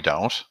 No, we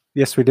don't.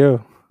 Yes, we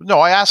do. No,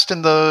 I asked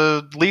in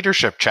the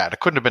leadership chat. It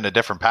couldn't have been a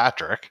different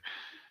Patrick.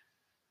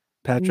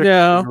 Patrick?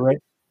 No. Right.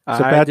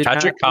 So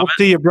Patrick, we'll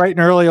see you bright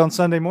and early on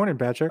Sunday morning,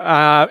 Patrick.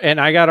 And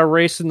I got a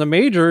race in the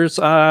majors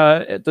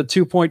at the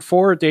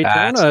 2.4 at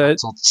Daytona.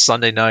 It's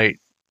Sunday night.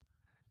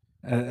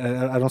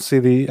 I don't see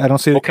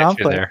the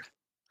conflict there.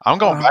 I'm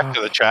going back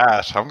to the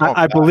chat.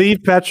 I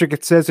believe, Patrick,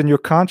 it says in your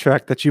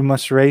contract that you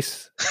must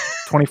race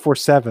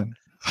 24/7.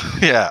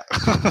 Yeah.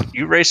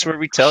 You race where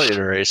we tell you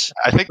to race.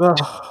 I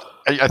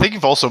think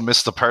you've also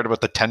missed the part about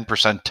the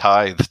 10%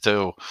 tithe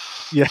too.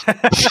 Yeah.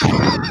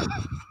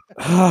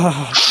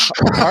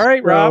 All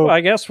right, Rob. I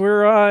guess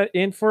we're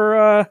in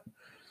for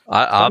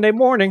Sunday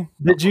morning.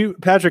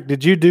 Patrick,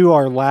 did you do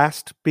our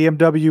last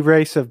BMW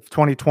race of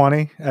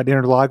 2020 at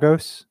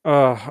Interlagos?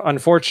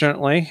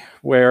 Unfortunately,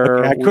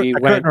 where I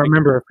couldn't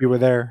remember if you were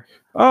there.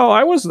 Oh,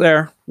 I was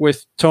there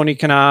with Tony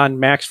Kanaan,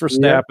 Max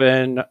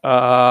Verstappen,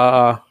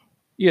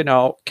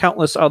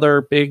 countless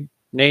other big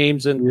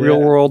names in real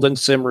world and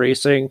sim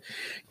racing.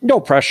 No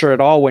pressure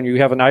at all when you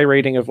have an I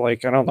rating of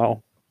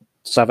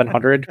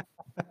 700.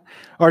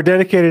 Our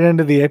dedicated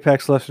Into the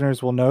Apex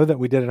listeners will know that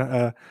we did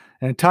an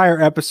entire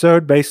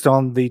episode based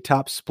on the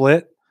top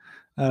split,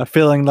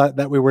 feeling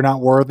that we were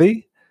not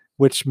worthy,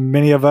 which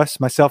many of us,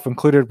 myself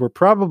included, were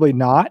probably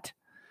not.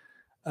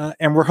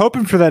 And we're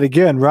hoping for that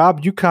again.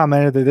 Rob, you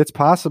commented that it's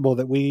possible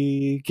that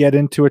we get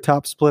into a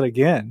top split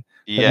again.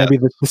 Yeah. Maybe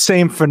the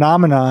same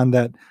phenomenon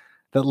that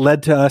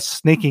led to us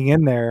sneaking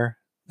in there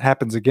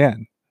happens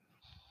again.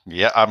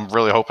 Yeah, I'm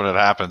really hoping it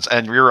happens.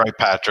 And you're right,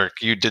 Patrick.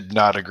 You did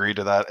not agree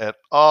to that at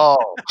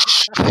all.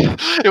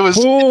 It was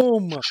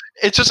boom.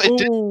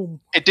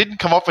 It didn't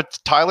come up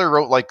with. Tyler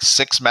wrote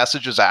 6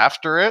 messages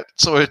after it,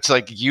 so it's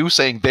you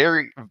saying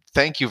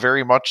thank you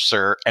very much,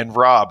 sir, and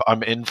Rob,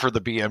 I'm in for the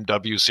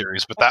BMW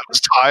series, but that was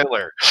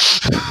Tyler.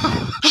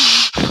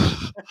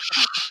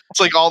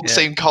 It's all the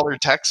same color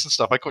text and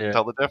stuff. I couldn't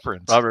tell the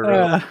difference.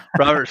 Robert,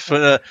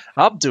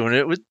 I'm doing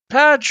it with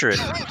Patrick.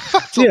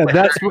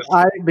 That's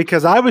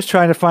because I was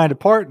trying to find a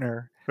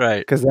partner, right?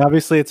 Because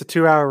obviously it's a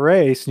 2-hour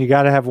race, and you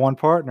got to have one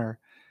partner.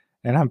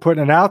 And I'm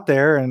putting it out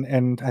there,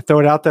 and I throw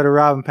it out there to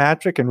Rob and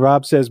Patrick, and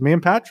Rob says, "Me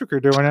and Patrick are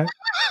doing it."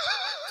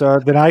 So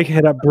then I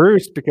hit up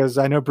Bruce because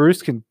I know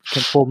Bruce can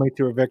pull me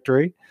to a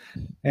victory,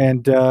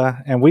 and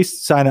we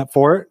sign up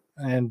for it,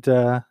 and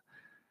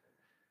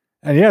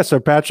yeah. So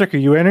Patrick, are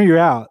you in or you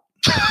out?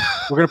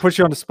 We're gonna put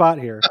you on the spot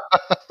here.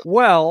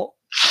 Well,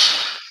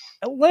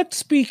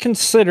 let's be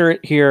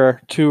considerate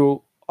here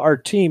to our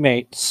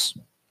teammates,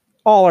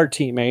 all our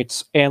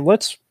teammates, and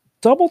let's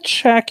double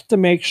check to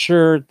make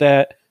sure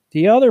that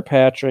the other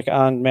Patrick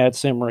on Mad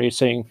Sim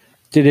Racing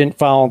didn't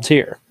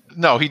volunteer.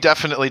 No, he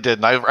definitely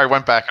didn't. I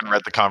went back and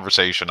read the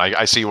conversation.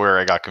 I see where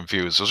I got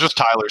confused. It was just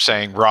Tyler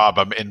saying, Rob,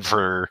 I'm in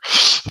for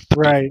the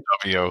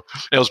BMW.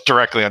 It was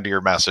directly under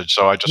your message,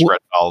 so I just read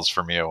calls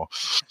from you.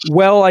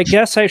 Well, I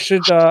guess I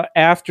should,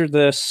 after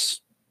this,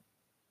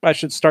 I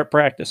should start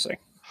practicing.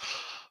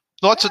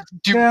 No,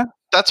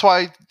 that's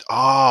why.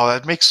 Oh,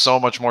 that makes so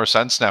much more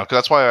sense now. Because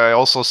that's why I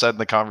also said in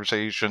the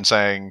conversation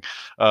saying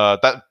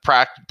that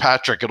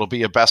Patrick, it'll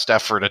be a best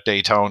effort at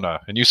Daytona,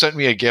 and you sent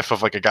me a GIF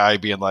of like a guy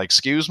being like,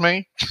 "Excuse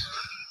me."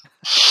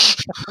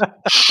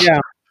 Yeah.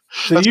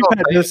 So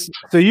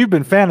you've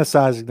been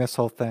fantasizing this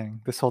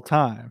whole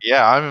time.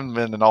 Yeah, I'm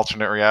in an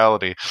alternate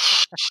reality.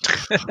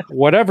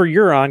 Whatever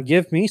you're on,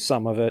 give me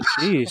some of it.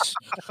 Jeez.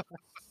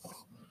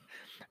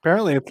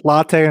 Apparently, it's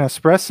latte and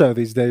espresso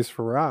these days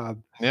for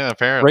Rob. Yeah,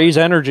 apparently. Raise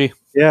energy.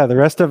 Yeah, the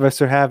rest of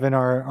us are having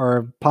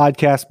our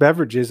podcast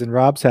beverages, and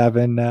Rob's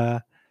having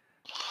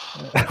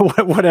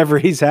whatever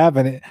he's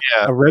having.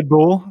 Yeah. A Red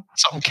Bull.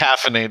 Something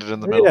caffeinated in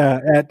the middle. Yeah,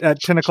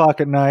 at 10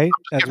 o'clock at night.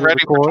 I'm getting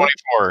ready for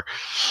 24.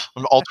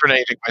 I'm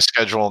alternating my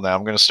schedule now.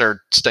 I'm going to start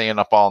staying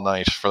up all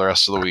night for the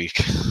rest of the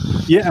week.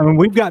 Yeah, I mean,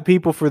 we've got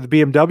people for the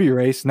BMW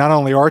race, not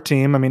only our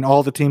team. I mean,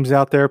 all the teams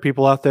out there,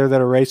 people out there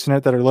that are racing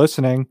it, that are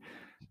listening.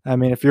 I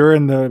mean, if you're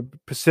in the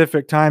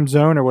Pacific time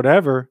zone or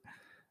whatever,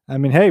 I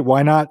mean, hey,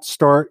 why not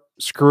start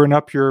screwing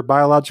up your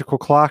biological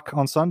clock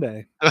on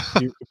Sunday?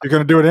 You're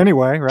going to do it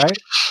anyway, right?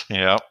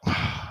 Yeah.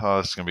 Oh,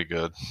 it's going to be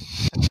good.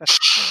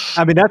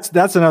 I mean,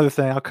 that's another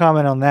thing. I'll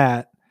comment on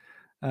that.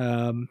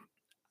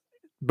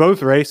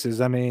 Both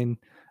races, I mean,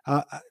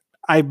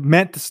 I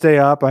meant to stay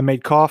up. I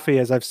made coffee,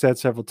 as I've said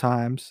several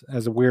times,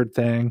 as a weird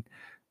thing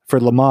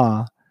for Le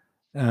Mans.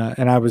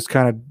 And I was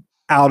kind of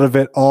out of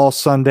it all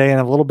Sunday and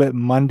a little bit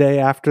Monday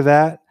after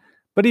that.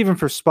 But even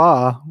for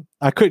Spa,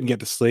 I couldn't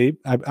get to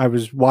sleep. I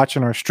was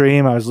watching our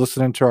stream. I was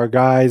listening to our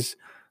guys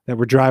that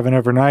were driving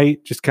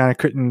overnight. Just kind of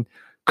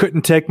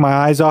couldn't take my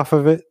eyes off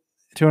of it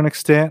to an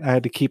extent. I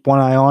had to keep one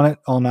eye on it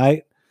all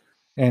night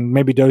and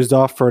maybe dozed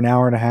off for an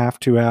hour and a half,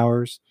 2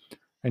 hours.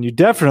 And you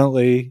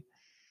definitely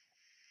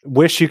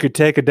wish you could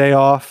take a day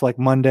off, like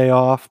Monday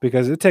off,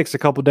 because it takes a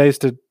couple days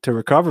to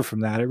recover from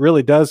that. It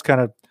really does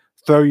kind of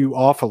throw you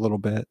off a little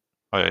bit.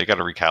 Oh, yeah, you got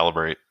to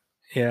recalibrate.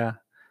 Yeah.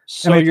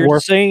 So you're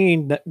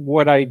saying that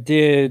what I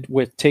did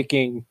with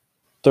taking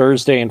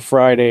Thursday and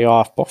Friday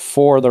off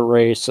before the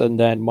race and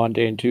then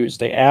Monday and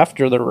Tuesday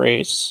after the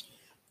race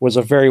was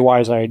a very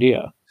wise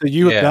idea. So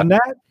you have done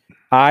that?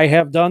 I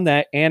have done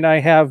that, and I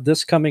have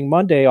this coming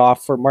Monday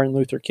off for Martin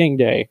Luther King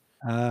Day.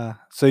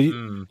 So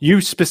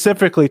you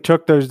specifically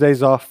took those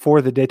days off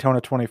for the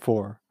Daytona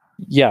 24?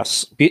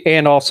 Yes,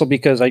 and also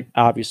because I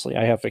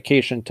have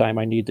vacation time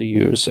I need to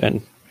use,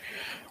 and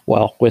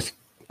well, with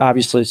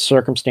obviously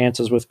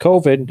circumstances with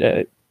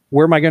COVID,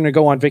 where am I going to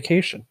go on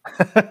vacation?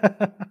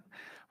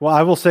 Well,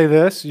 I will say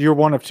this. You're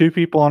one of two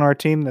people on our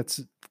team that's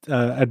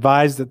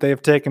advised that they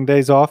have taken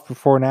days off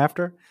before and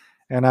after,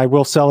 and I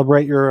will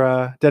celebrate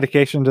your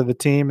dedication to the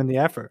team and the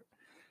effort.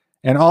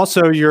 And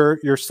also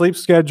your sleep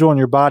schedule and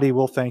your body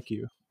will thank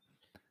you.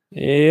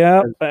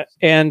 Yeah,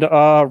 and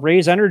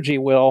Raise Energy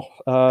will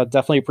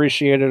definitely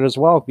appreciate it as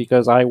well,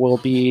 because I will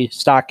be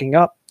stocking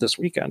up this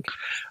weekend.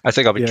 I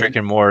think I'll be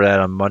drinking more of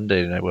that on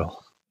Monday than I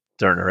will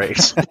during the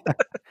race.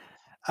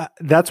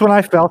 That's when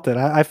I felt it.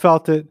 I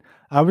felt it.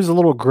 I was a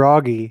little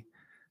groggy,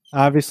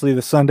 obviously,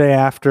 the Sunday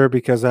after,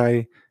 because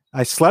I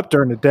slept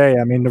during the day.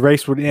 I mean, the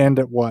race would end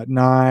at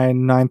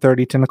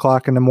 9:30, 10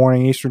 o'clock in the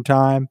morning Eastern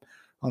time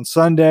on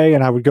Sunday,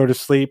 and I would go to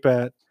sleep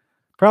at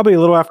probably a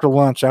little after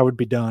lunch. I would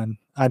be done.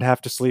 I'd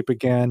have to sleep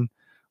again,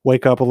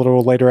 wake up a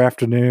little later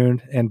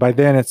afternoon, and by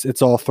then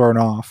it's all thrown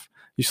off.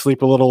 You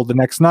sleep a little the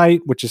next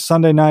night, which is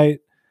Sunday night,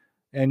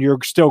 and you're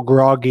still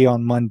groggy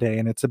on Monday,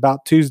 and it's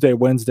about Tuesday,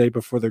 Wednesday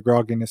before the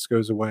grogginess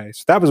goes away.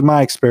 So that was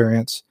my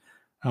experience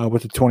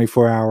with the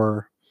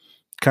 24-hour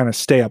kind of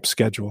stay-up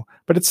schedule.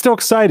 But it's still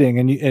exciting,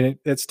 and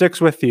it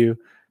sticks with you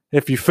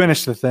if you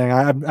finish the thing.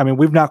 I mean,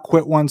 we've not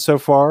quit one so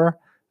far.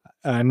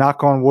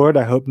 Knock on wood.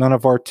 I hope none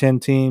of our 10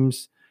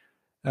 teams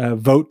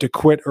vote to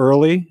quit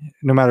early,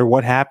 no matter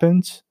what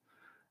happens.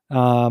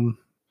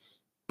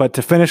 But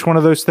to finish one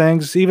of those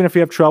things, even if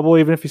you have trouble,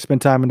 even if you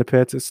spend time in the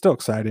pits, it's still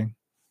exciting.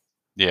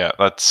 Yeah,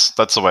 that's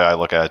the way I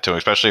look at it too,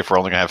 especially if we're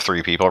only going to have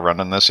 3 people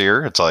running this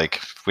year. It's like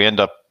if we end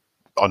up,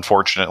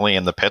 unfortunately,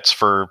 in the pits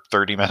for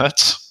 30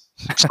 minutes,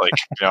 it's like,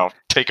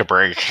 take a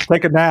break.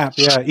 Take a nap.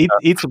 Yeah,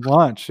 eat some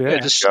lunch. Yeah,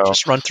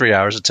 just run 3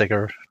 hours and take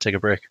a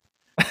break.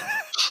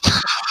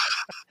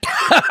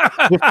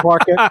 Just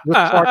park it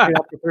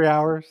after 3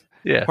 hours.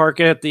 Yeah, park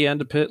it at the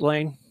end of pit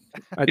lane.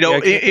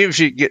 If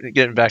you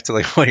getting back to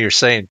like what you're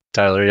saying,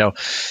 Tyler,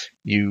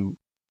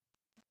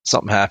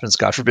 something happens,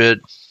 God forbid,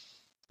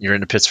 you're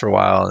in the pits for a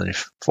while and you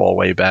fall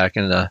way back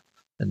in the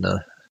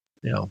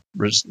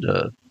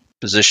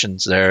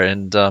positions there,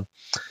 and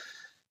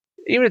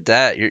even at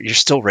that, you're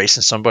still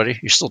racing somebody.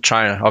 You're still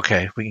trying to,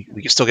 okay, we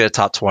can still get a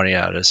top 20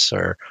 out of this,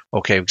 or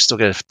okay, we can still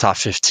get a top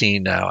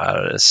 15 now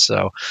out of this.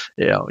 So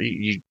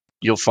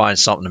you'll find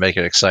something to make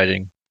it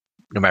exciting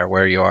no matter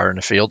where you are in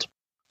the field.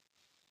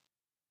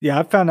 Yeah,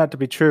 I've found that to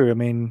be true. I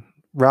mean,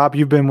 Rob,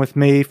 you've been with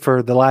me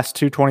for the last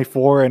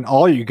 224, and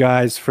all you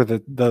guys for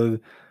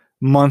the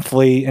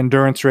monthly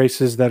endurance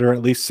races that are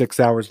at least 6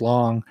 hours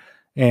long.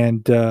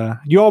 And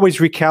you always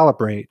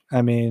recalibrate.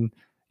 I mean,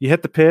 you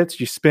hit the pits,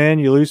 you spin,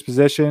 you lose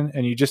position,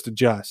 and you just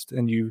adjust.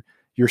 And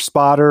your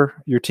spotter,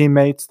 your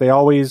teammates, they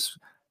always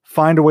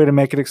find a way to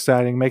make it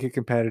exciting, make it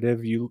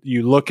competitive. You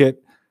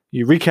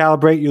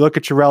recalibrate, you look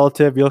at your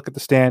relative, you look at the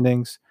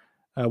standings,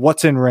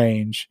 what's in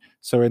range.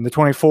 So in the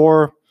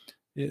 24,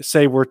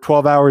 say we're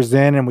 12 hours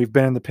in and we've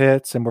been in the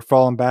pits and we're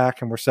falling back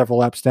and we're several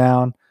laps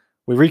down.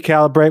 We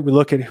recalibrate. We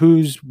look at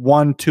who's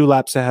 1-2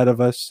 laps ahead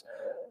of us,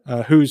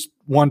 who's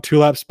 1-2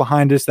 laps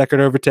behind us that could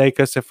overtake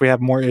us if we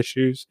have more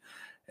issues.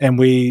 And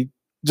we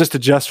just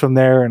adjust from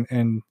there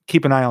and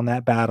keep an eye on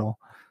that battle.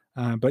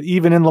 But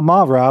even in Le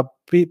Mans, Rob,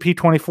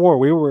 P24,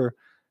 we were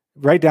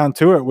right down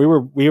to it. We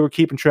were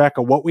keeping track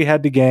of what we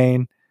had to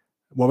gain,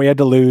 what we had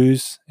to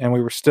lose, and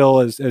we were still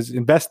as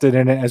invested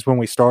in it as when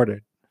we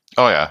started.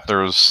 Oh yeah,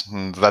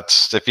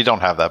 that's if you don't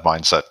have that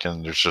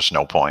mindset, there's just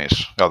no point.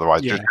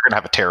 Otherwise, you're going to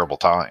have a terrible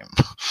time.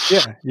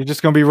 Yeah, you're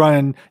just going to be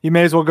running. You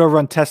may as well go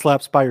run test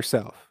laps by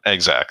yourself.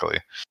 Exactly.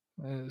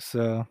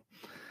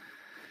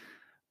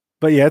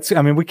 But yeah,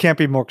 we can't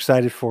be more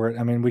excited for it.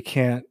 I mean, we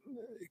can't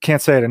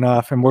say it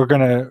enough. And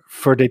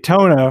for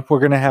Daytona, we're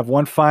gonna have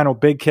one final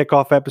big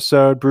kickoff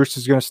episode. Bruce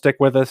is gonna stick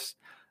with us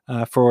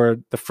for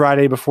the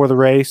Friday before the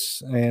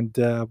race, and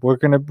we're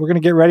gonna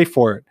get ready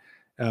for it.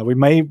 We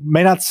may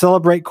not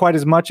celebrate quite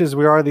as much as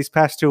we are these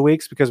past 2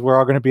 weeks because we're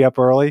all going to be up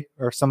early,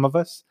 or some of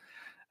us,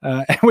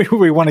 and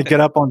we want to get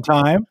up on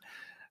time.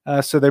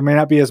 So there may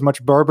not be as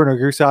much bourbon or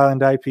Goose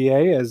Island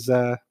IPA as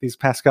these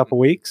past couple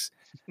weeks,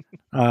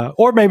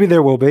 or maybe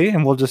there will be,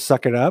 and we'll just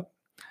suck it up.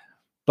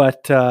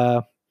 But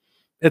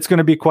it's going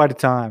to be quite a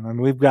time. I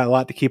mean, we've got a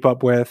lot to keep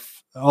up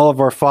with. All of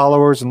our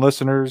followers and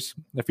listeners,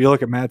 if you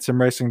look at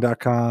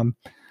madsimracing.com,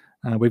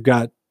 we've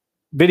got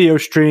video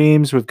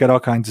streams. We've got all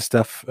kinds of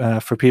stuff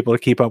for people to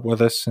keep up with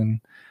us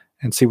and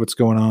see what's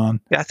going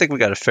on. Yeah, I think we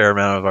got a fair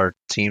amount of our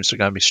teams are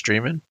going to be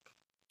streaming.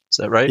 Is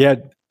that right?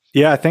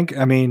 Yeah. I think,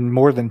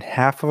 more than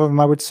half of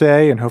them, I would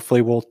say, and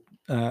hopefully we'll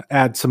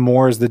add some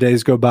more as the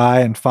days go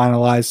by and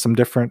finalize some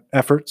different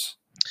efforts.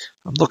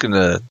 I'm looking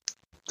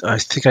I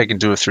think I can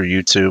do it through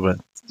YouTube,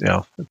 and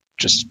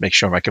just make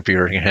sure my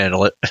computer can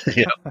handle it.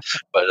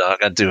 But I'm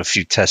going to do a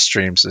few test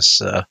streams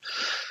this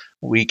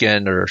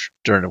weekend or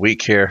during the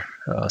week here,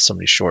 some of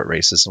these short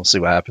races, and we'll see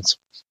what happens.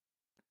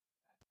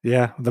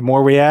 Yeah, the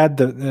more we add,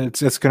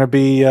 it's going to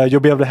be you'll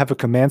be able to have a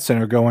command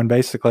center going,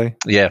 basically.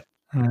 Yeah,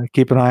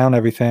 keep an eye on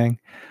everything.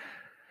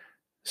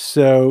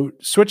 So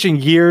switching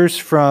gears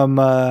from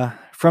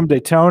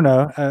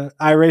Daytona,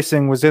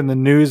 iRacing was in the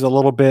news a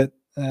little bit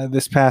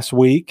this past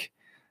week,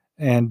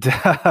 and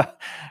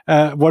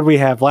what do we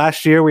have?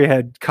 Last year we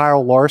had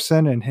Kyle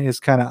Larson and his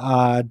kind of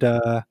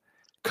odd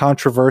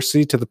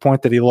controversy to the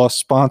point that he lost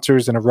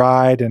sponsors and a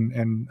ride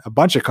and a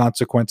bunch of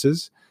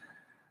consequences.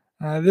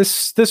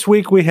 This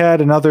week we had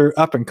another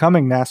up and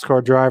coming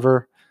NASCAR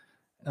driver,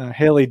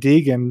 Hailie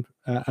Deegan.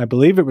 I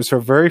believe it was her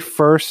very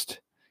first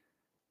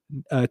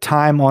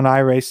time on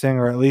iRacing,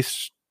 or at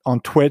least on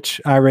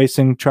Twitch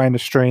iRacing, trying to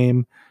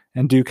stream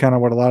and do kind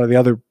of what a lot of the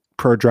other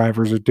pro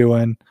drivers are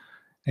doing.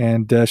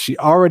 And she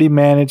already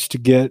managed to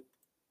get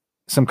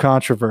some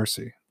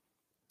controversy.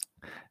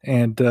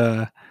 And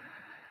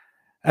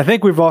I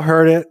think we've all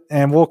heard it,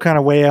 and we'll kind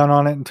of weigh in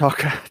on it and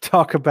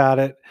talk about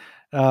it.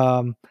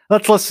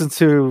 Let's listen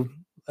to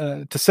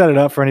set it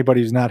up for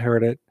anybody who's not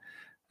heard it.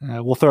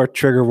 We'll throw a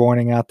trigger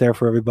warning out there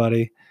for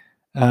everybody.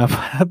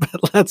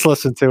 But let's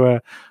listen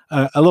to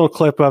a little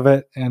clip of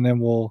it, and then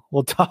we'll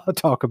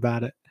talk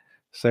about it.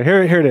 So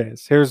here it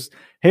is. Here's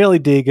Hailie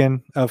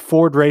Deegan of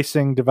Ford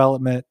Racing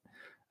Development.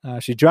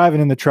 She's driving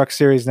in the Truck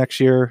Series next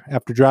year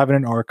after driving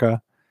in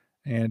ARCA.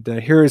 And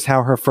here is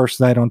how her first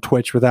night on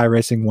Twitch with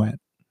iRacing went.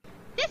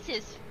 This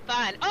is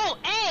fun. Oh,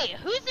 hey,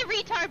 who's the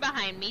retard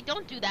behind me?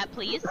 Don't do that,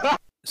 please.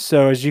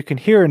 So as you can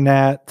hear in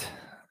that,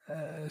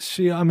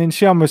 she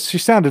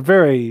sounded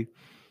very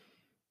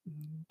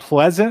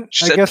pleasant.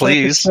 She said,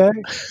 please.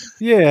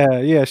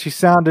 Yeah. She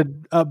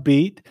sounded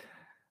upbeat,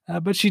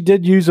 but she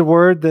did use a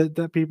word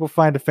that people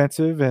find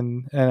offensive,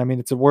 and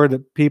it's a word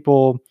that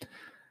people.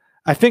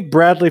 I think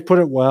Bradley put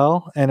it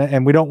well,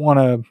 and we don't want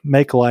to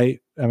make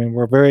light. I mean,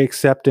 we're a very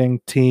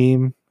accepting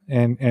team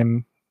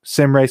and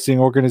sim racing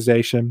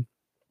organization.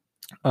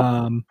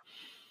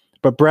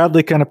 But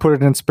Bradley kind of put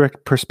it in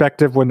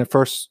perspective when it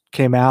first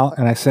came out,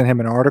 and I sent him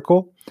an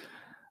article.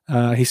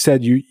 He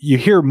said, you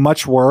hear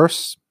much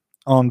worse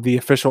on the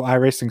official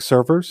iRacing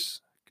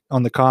servers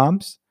on the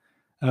comms.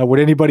 Would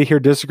anybody here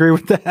disagree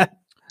with that?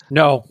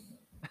 No.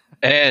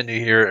 And you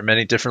hear it in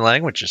many different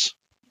languages.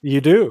 You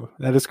do.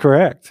 That is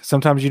correct.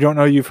 Sometimes you don't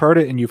know you've heard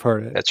it, and you've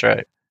heard it. That's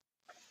right.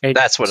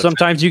 That's what.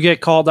 Sometimes you get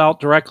called out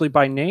directly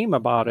by name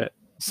about it.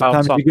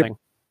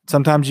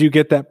 Sometimes you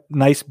get that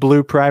nice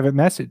blue private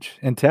message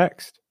in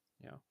text.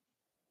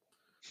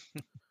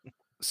 Yeah.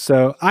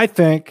 So I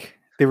think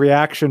the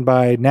reaction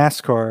by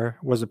NASCAR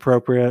was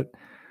appropriate.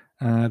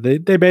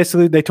 They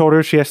basically told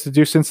her she has to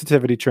do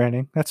sensitivity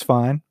training. That's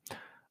fine.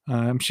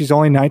 She's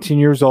only 19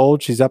 years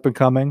old. She's up and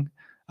coming.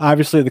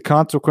 Obviously, the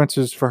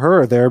consequences for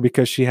her are there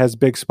because she has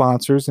big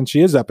sponsors and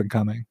she is up and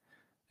coming,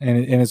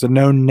 and is a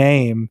known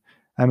name.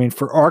 I mean,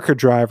 for ARCA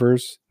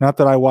drivers, not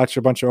that I watch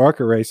a bunch of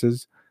ARCA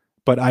races,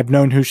 but I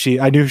knew who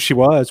she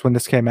was when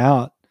this came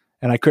out,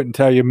 and I couldn't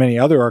tell you many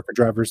other ARCA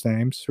drivers'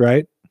 names,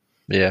 right?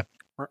 Yeah.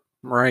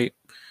 Right.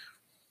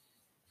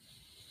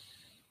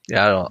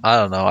 Yeah, I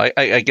don't know.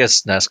 I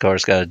guess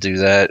NASCAR's got to do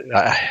that.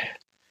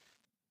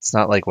 It's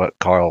not like what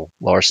Carl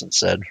Larson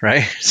said,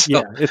 right? So,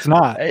 yeah, it's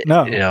not.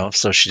 No.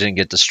 So she didn't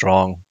get the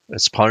strong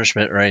as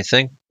punishment or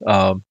anything.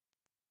 I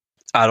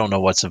don't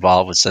know what's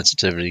involved with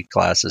sensitivity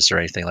classes or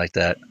anything like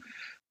that.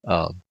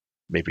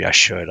 Maybe I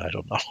should. I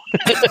don't know.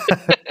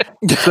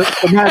 So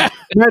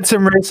Mad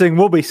Sim Racing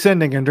will be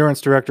sending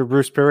endurance director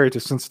Bruce Perry to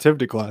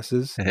sensitivity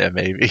classes. Yeah,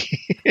 maybe.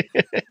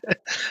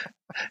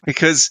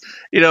 Because,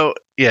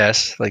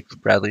 yes, like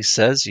Bradley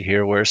says, you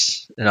hear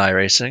worse in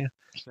iRacing.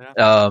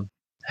 Yeah.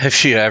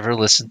 Have you ever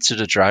listened to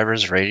the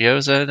drivers'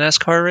 radios at a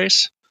NASCAR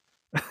race?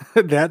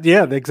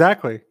 Yeah,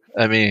 exactly.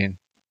 I mean,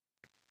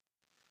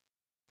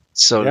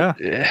 so yeah.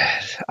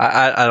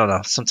 I don't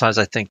know. Sometimes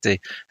I think they,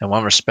 in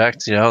one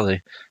respect,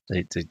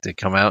 they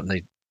come out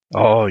and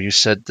you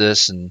said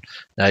this and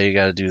now you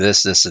got to do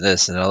this, this, and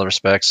this. And in other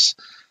respects,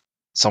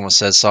 someone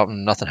says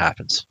something, nothing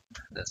happens.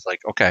 And it's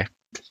like, okay.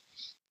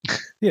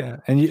 Yeah,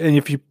 and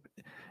if you,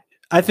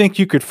 I think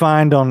you could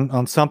find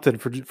on something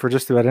for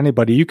just about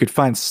anybody, you could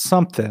find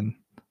something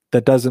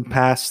that doesn't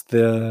pass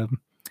the,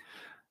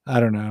 I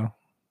don't know,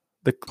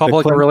 the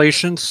public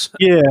relations.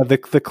 Yeah, the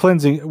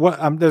cleansing.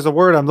 There's a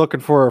word I'm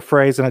looking for, a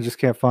phrase, and I just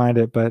can't find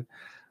it. But,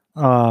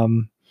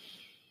 the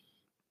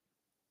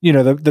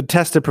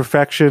test of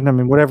perfection. I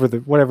mean,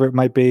 whatever it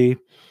might be.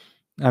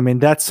 I mean,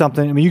 that's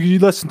something. I mean, you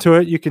listen to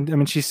it. You can. I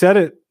mean, she said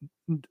it.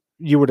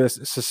 You would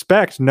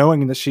suspect,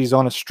 knowing that she's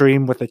on a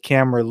stream with a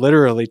camera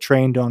literally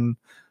trained on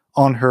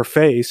her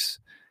face,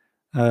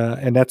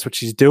 and that's what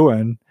she's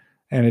doing.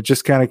 And it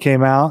just kind of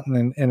came out,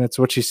 and it's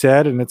what she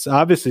said, and it's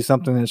obviously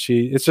something that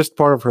it's just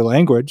part of her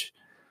language.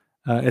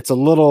 It's a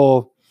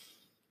little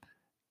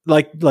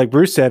like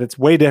Bruce said, it's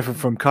way different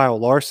from Kyle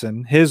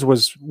Larson. His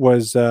was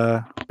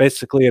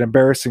basically an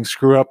embarrassing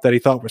screw up that he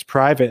thought was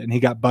private, and he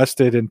got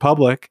busted in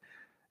public,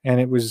 and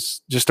it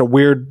was just a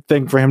weird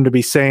thing for him to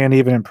be saying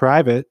even in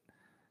private.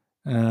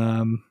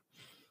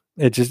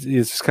 It's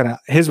just kind of,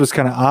 his was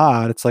kind of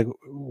odd. It's like,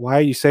 why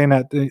are you saying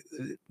that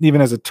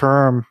even as a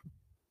term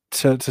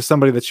to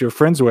somebody that you're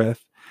friends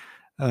with?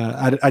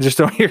 I just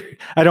don't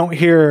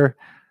hear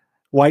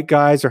white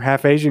guys or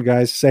half Asian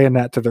guys saying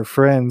that to their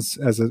friends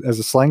as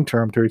a slang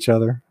term to each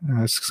other.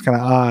 It's kind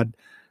of odd.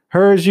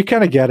 Hers, you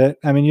kind of get it.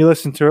 I mean, you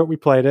listen to it. We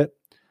played it.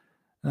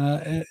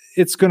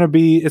 It's going to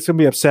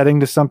be upsetting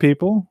to some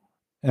people,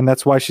 and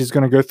that's why she's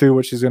going to go through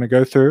what she's going to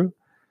go through.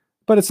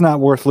 But it's not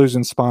worth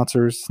losing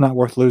sponsors. It's not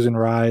worth losing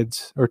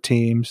rides or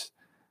teams.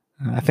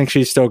 I think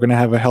she's still going to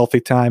have a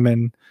healthy time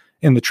in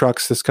the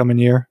trucks this coming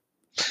year.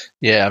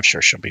 Yeah, I'm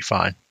sure she'll be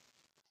fine.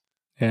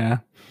 Yeah.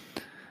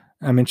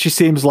 I mean, she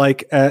seems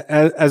like,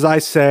 as I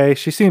say,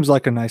 she seems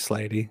like a nice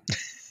lady.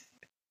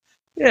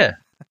 Yeah.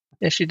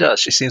 Yeah, she does.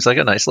 She seems like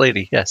a nice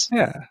lady. Yes.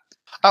 Yeah.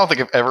 I don't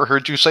think I've ever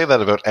heard you say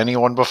that about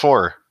anyone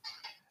before.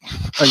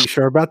 Are you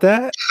sure about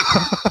that?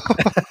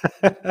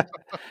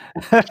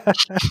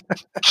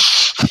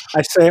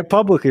 I say it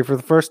publicly for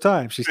the first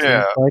time. She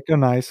seems like a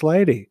nice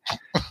lady.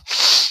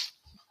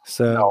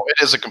 So no,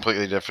 it is a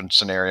completely different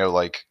scenario.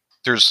 Like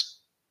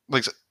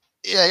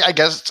I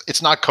guess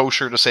it's not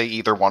kosher to say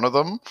either one of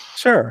them.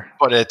 Sure.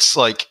 But it's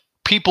like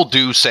people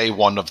do say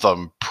one of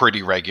them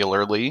pretty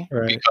regularly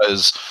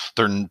because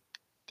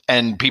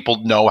and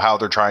people know how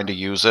they're trying to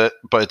use it.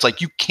 But it's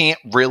like you can't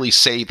really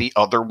say the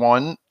other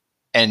one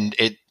and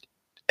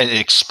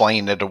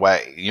explain it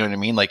away. You know what I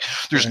mean? Like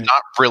there's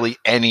not really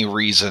any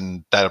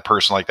reason that a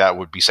person like that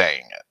would be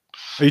saying it.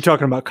 Are you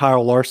talking about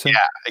Kyle Larson? Yeah,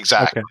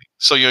 exactly. Okay.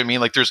 So you know what I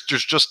mean? Like there's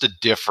just a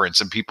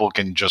difference, and people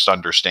can just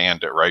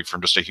understand it, right?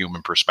 From just a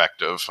human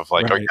perspective of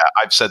like, oh yeah,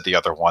 I've said the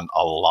other one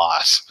a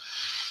lot.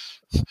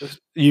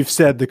 You've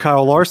said the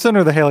Kyle Larson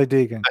or the Haley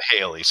Deegan? The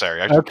Haley, sorry.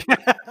 I've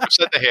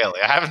said the Haley.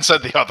 I haven't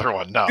said the other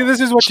one, no. See,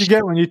 this is what you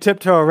get when you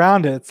tiptoe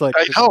around it. It's like,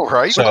 I know,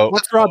 right? So,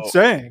 what's Rob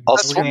saying? I'll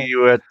see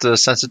you at the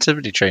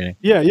sensitivity training.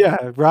 Yeah.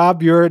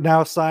 Rob, you're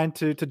now assigned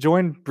to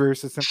join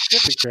Bruce at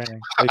sensitivity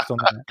training based on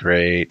that.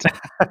 Great.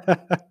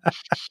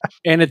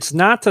 And it's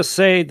not to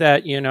say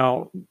that,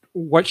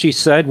 what she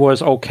said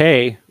was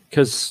okay,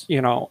 because,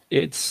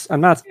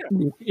 I'm not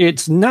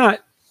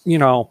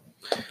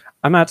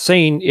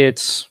saying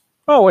it's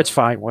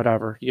fine,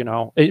 whatever,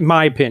 in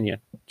my opinion,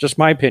 just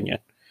my opinion.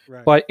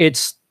 Right. But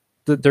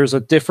there's a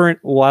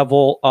different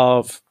level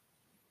of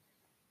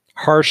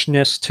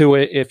harshness to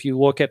it if you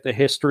look at the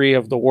history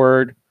of the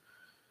word,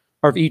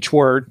 of each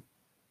word,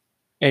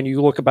 and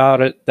you look about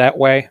it that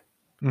way.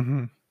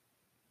 Mm-hmm.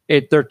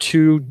 They're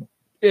two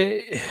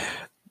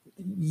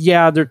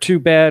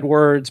bad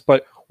words,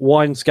 but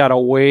one's got a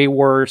way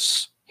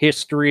worse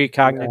history,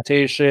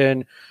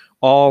 connotation,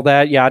 all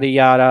that yada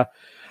yada.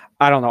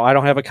 I don't know. I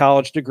don't have a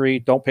college degree.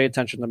 Don't pay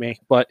attention to me.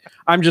 But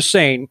I'm just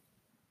saying,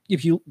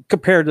 if you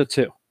compare the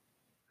two.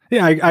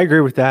 Yeah, I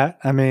agree with that.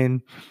 I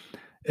mean,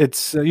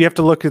 it's you have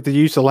to look at the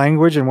use of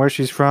language and where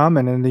she's from,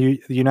 and in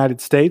the United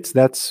States,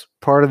 that's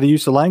part of the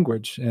use of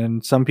language.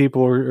 And some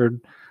people are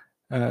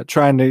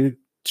trying to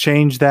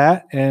change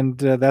that, and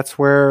that's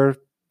where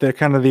the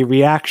kind of the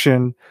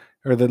reaction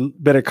or the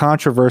bit of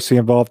controversy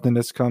involved in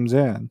this comes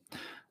in.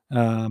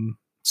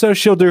 So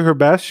she'll do her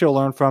best. She'll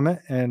learn from it,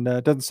 and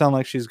it doesn't sound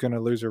like she's going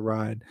to lose her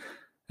ride.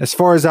 As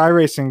far as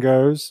iRacing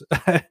goes,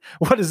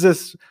 what is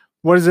this?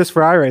 What is this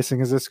for iRacing?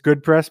 Is this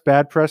good press,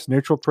 bad press,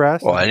 neutral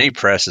press? Well, any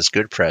press is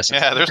good press.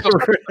 Yeah, there's no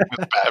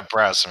bad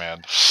press,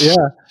 man.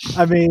 Yeah,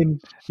 I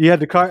mean, you had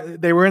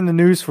they were in the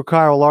news for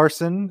Kyle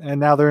Larson, and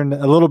now they're in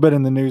a little bit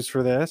in the news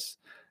for this,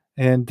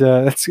 and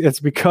it's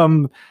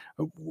become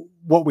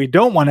what we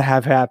don't want to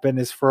have happen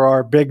is for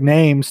our big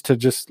names to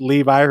just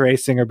leave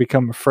iRacing or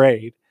become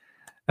afraid.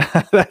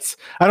 I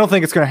don't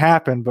think it's going to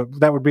happen, but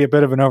that would be a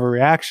bit of an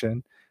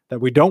overreaction that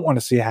we don't want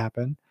to see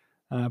happen.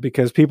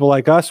 Because people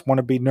like us want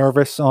to be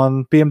nervous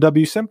on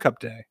BMW Sim Cup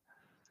Day.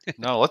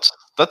 No, let's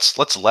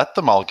let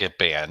them all get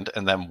banned,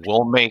 and then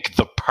we'll make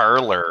the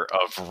parlor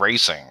of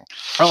racing.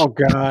 Oh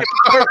God!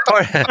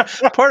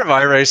 part of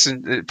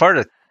iRacing, part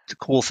of the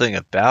cool thing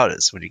about it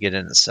is when you get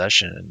in the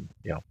session,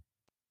 and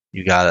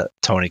you got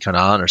Tony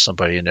Kanaan or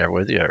somebody in there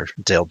with you, or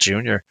Dale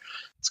Jr.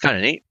 It's kind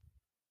of neat.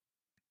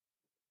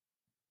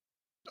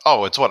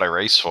 Oh, it's what I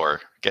race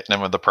for. Getting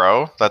in with the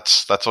pro.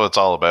 That's what it's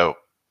all about.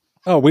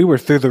 Oh, we were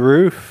through the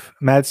roof.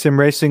 Mad Sim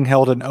Racing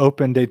held an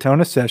open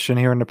Daytona session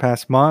here in the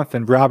past month,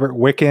 and Robert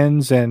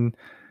Wickens and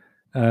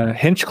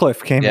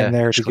Hinchcliffe came in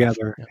there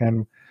together,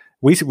 and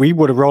we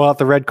would have rolled out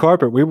the red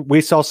carpet.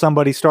 We saw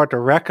somebody start to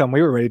wreck them.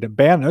 We were ready to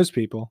ban those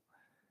people,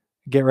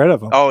 get rid of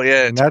them. Oh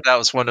yeah, that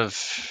was one of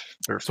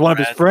one of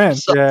his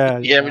friends. Yeah,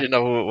 we didn't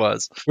know who it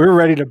was. We were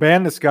ready to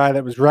ban this guy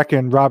that was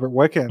wrecking Robert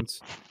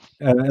Wickens.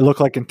 It looked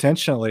like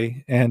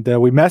intentionally, and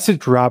we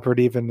messaged Robert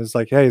even as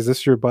like, "Hey, is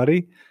this your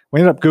buddy?" We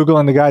ended up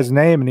Googling the guy's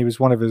name, and he was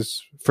one of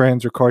his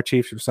friends or car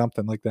chiefs or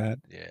something like that.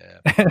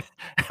 Yeah.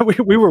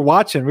 we were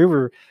watching.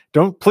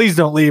 Please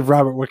don't leave,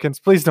 Robert Wickens.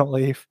 Please don't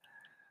leave.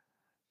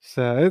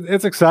 So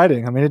it's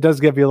exciting. I mean, it does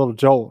give you a little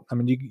jolt. I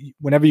mean,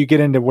 whenever you get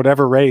into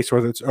whatever race,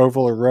 whether it's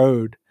oval or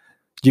road,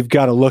 you've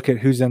got to look at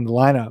who's in the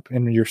lineup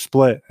and your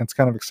split. It's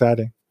kind of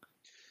exciting.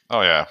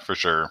 Oh yeah, for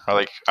sure.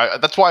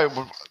 That's why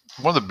one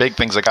of the big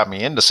things that got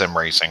me into sim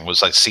racing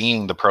was like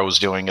seeing the pros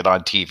doing it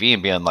on TV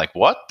and being like,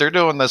 "What? They're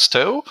doing this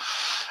too?"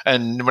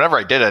 And whenever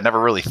I did, I never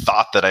really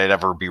thought that I'd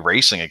ever be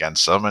racing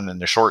against them. And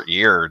in a short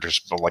year,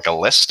 there's like a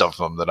list of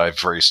them that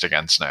I've raced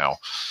against now.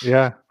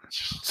 Yeah.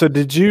 So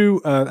did you?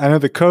 I know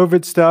the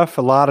COVID stuff.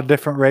 A lot of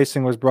different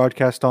racing was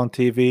broadcast on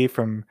TV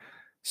from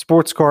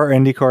sports car,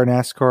 IndyCar,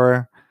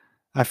 NASCAR.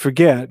 I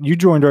forget. You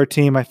joined our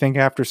team, I think,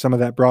 after some of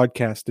that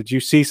broadcast. Did you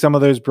see some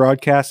of those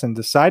broadcasts and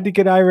decide to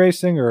get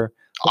iRacing, or?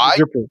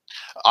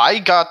 I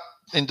got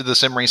into the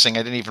sim racing.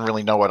 I didn't even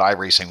really know what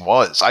iRacing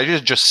was. I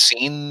just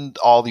seen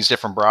all these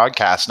different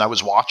broadcasts, and I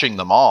was watching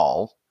them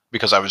all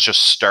because I was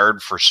just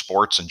starved for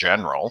sports in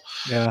general.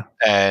 Yeah.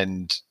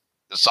 And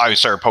so I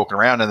started poking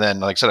around, and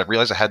then, like I said, I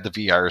realized I had the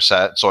VR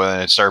set. So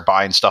then I started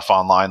buying stuff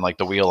online, like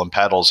the wheel and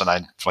pedals. And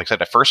like I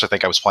said, at first, I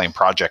think I was playing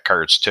Project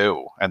Cars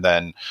too. And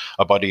then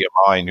a buddy of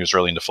mine who's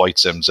really into flight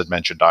sims had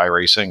mentioned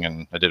iRacing,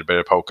 and I did a bit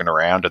of poking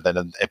around, and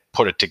then it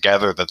put it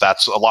together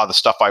that's a lot of the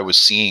stuff I was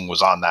seeing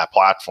was on that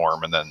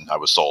platform. And then I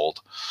was sold.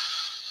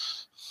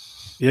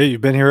 Yeah, you've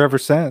been here ever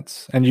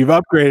since, and you've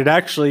upgraded.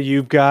 Actually,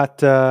 you've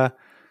got. I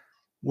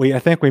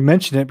think we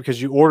mentioned it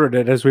because you ordered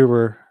it as we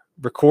were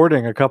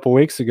recording a couple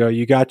weeks ago.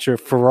 You got your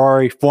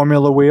Ferrari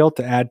Formula wheel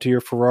to add to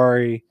your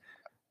Ferrari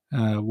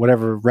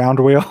whatever round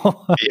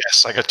wheel.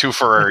 Yes, I got 2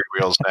 Ferrari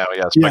wheels now.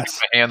 Yes. I get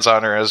my hands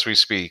on her as we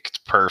speak. It's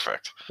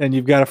perfect. And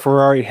you've got a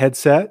Ferrari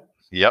headset.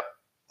 Yep.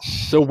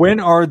 So when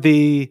are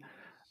the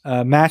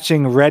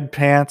matching red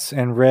pants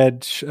and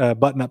red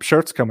button-up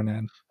shirts coming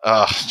in?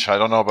 I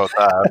don't know about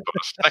that.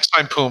 But next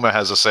time Puma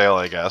has a sale,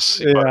 I guess.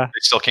 Yeah. But they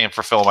still can't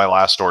fulfill my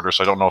last order,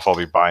 so I don't know if I'll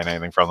be buying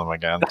anything from them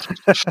again.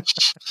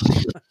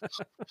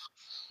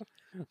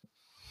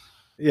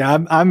 Yeah,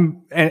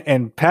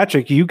 and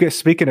Patrick, you get,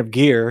 speaking of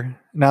gear,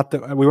 not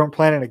that we weren't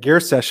planning a gear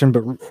session,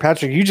 but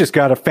Patrick, you just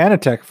got a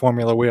Fanatec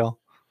Formula wheel.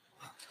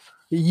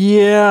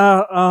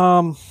 Yeah,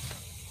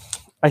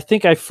 I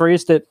think I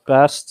phrased it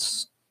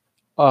best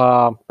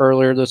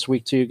earlier this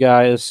week to you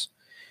guys.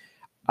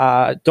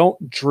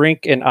 Don't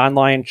drink and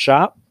online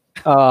shop.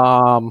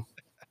 It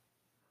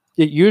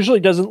usually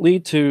doesn't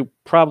lead to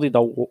probably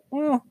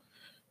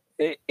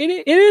it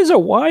is a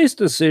wise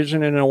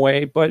decision in a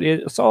way, but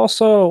it's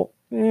also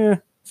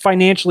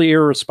financially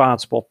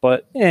irresponsible.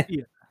 But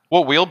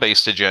What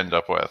wheelbase did you end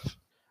up with?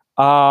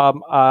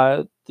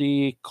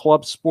 The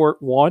Club Sport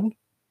 1.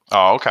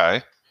 Oh,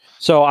 okay.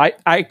 So I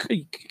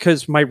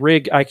because my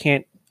rig I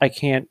can't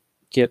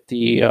get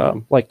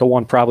the like the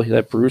one probably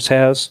that Bruce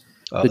has.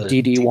 The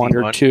DD1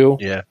 or 2.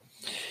 Yeah.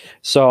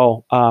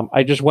 So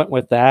I just went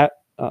with that.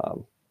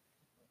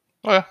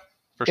 Yeah,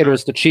 For sure. It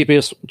was the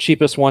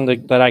cheapest one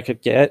that I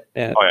could get.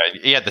 And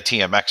you had the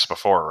TMX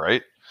before,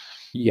 right?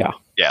 Yeah.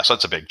 Yeah, so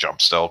that's a big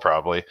jump still,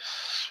 probably.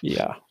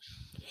 Yeah.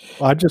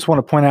 Well, I just want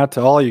to point out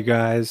to all you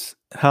guys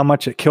how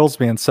much it kills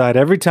me inside.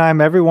 Every time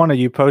every one of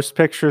you post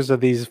pictures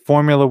of these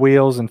Formula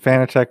wheels and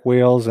Fanatec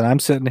wheels, and I'm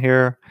sitting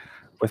here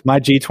with my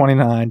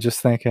G29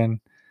 just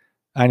thinking,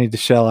 I need to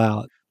shell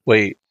out.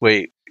 Wait.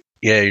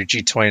 Yeah, your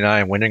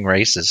G29 winning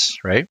races,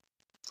 right?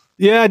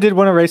 Yeah, I did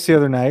win a race the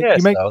other night. Yeah,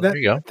 there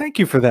you go. Thank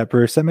you for that,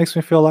 Bruce. That makes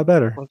me feel a lot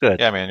better. Well, good.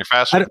 Yeah, man, you're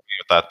faster than me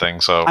with that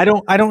thing. So I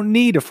don't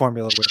need a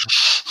Formula wheel,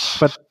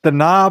 but the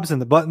knobs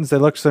and the buttons, they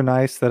look so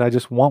nice that I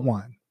just want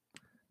one.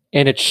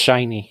 And it's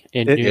shiny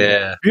and new.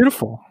 Yeah,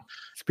 beautiful.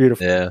 It's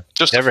beautiful. Yeah,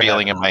 just the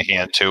feeling in my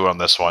hand too on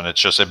this one.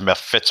 It's just it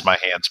fits my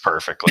hands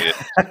perfectly.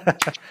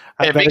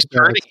 It makes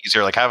turning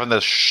easier. Like having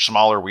this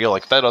smaller wheel,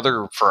 like that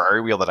other Ferrari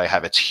wheel that I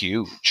have, it's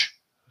huge.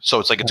 So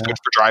it's like it's good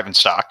for driving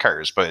stock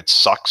cars, but it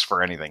sucks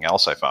for anything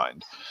else, I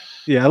find.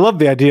 Yeah, I love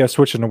the idea of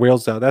switching the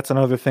wheels, though. That's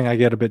another thing I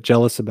get a bit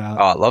jealous about.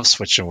 Oh, I love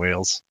switching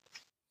wheels.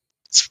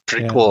 It's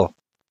pretty cool.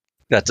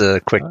 Got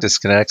the quick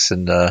disconnects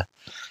and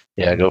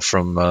go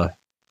from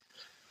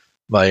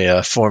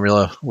my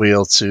Formula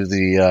wheel to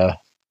the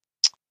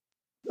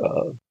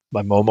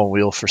my Momo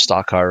wheel for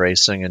stock car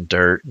racing and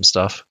dirt and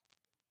stuff.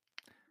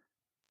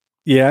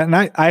 Yeah, and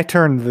I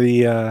turn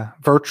the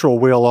virtual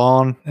wheel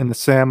on in the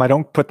sim. I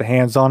don't put the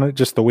hands on it,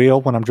 just the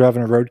wheel when I'm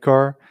driving a road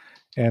car.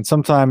 And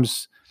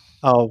sometimes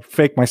I'll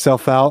fake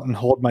myself out and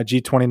hold my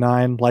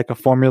G29 like a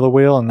Formula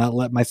wheel and not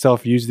let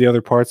myself use the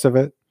other parts of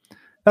it.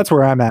 That's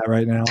where I'm at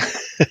right now.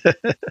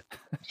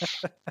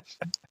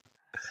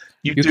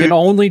 You can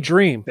only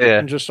dream. Yeah. You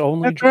can just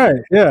only That's dream.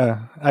 right.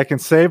 Yeah, I can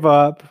save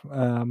up.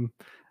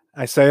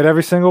 I say it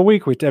every single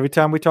week. Every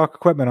time we talk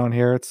equipment on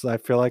here, I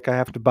feel like I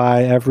have to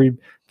buy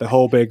the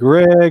whole big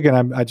rig,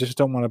 and I just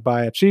don't want to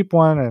buy a cheap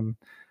one. And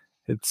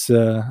it's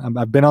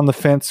I've been on the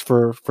fence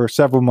for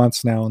several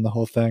months now on the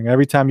whole thing.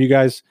 Every time you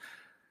guys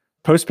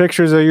post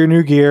pictures of your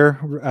new gear,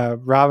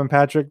 Rob and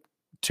Patrick,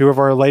 two of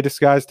our latest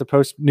guys to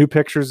post new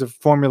pictures of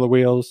Formula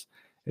wheels,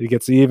 it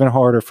gets even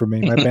harder for me.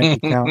 My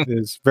bank account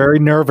is very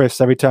nervous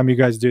every time you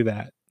guys do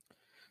that.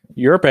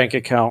 Your bank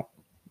account.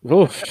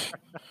 Oof.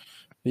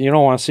 You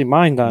don't want to see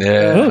mine done.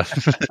 Yeah.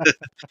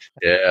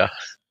 Yeah.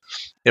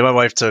 Yeah, my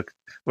wife took,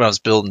 when I was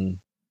building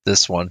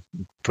this one,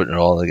 putting it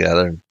all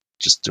together and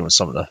just doing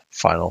some of the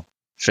final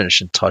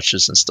finishing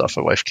touches and stuff,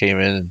 my wife came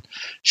in and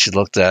she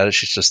looked at it.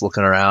 She's just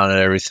looking around at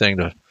everything,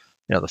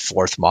 the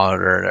fourth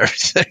monitor and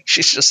everything.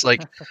 She's just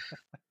like,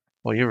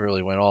 well, you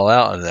really went all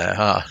out on that,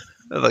 huh?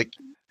 I'm like,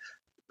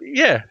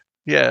 yeah.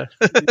 Yeah,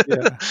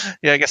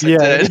 I guess I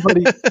did.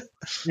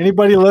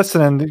 Anybody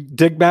listening,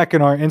 dig back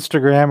in our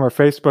Instagram or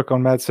Facebook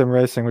on Mad Sim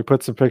Racing. We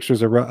put some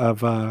pictures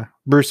of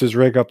Bruce's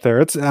rig up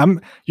there.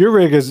 Your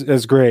rig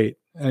is great,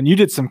 and you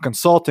did some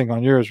consulting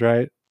on yours,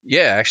 right?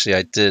 Yeah, actually,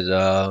 I did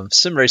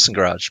Sim Racing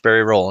Garage,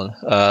 Barry Rowland.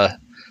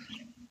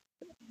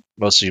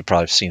 Most of you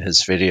probably have seen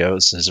his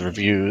videos, his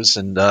reviews,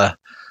 and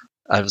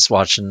I was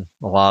watching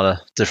a lot of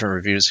different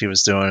reviews he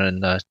was doing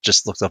and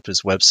just looked up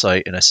his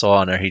website, and I saw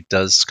on there he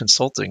does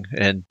consulting,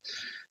 and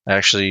I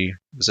actually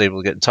was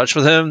able to get in touch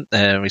with him,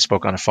 and we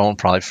spoke on the phone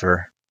probably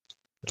for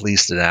at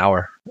least an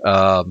hour.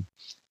 And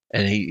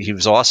he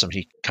was awesome.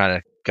 He kind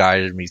of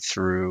guided me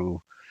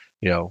through,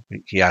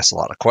 he asked a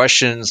lot of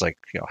questions like,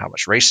 how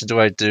much racing do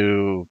I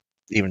do?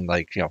 Even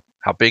like,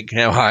 how big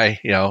am I,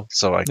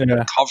 so I can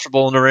get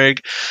comfortable in the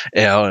rig,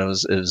 and it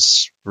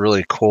was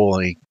really cool.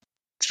 And he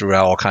threw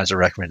out all kinds of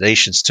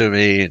recommendations to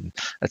me, and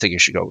I think you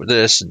should go with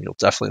this, and you'll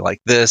definitely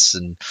like this.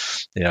 And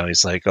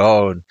he's like,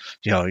 oh, and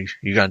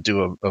you're gonna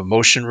do a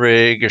motion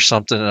rig or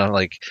something. And I'm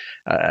like,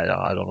 I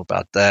don't know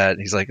about that. And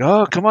he's like,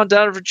 oh, come on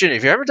down to Virginia.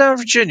 If you're ever down in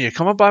Virginia,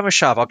 come on by my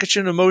shop. I'll get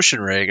you in a motion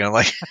rig. And I'm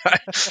like, I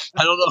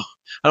don't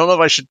know if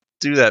I should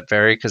do that,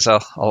 Barry, because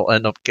I'll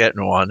end up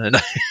getting one. And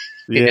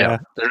they're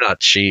not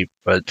cheap,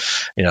 but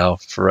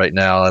for right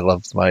now, I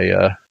love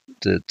my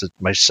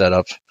my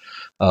setup.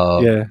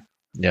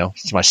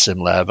 It's my sim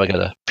lab. I got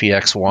a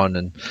PX1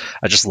 and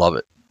I just love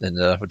it. And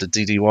with the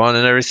DD1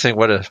 and everything,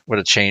 what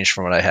a change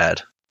from what I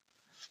had.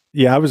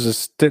 Yeah, I was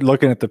just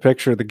looking at the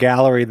picture of the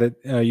gallery that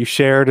you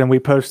shared and we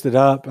posted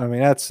up. I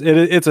mean, it's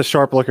a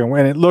sharp looking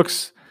one. It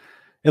looks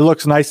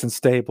nice and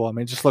stable. I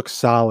mean, it just looks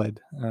solid.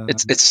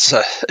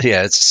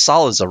 It's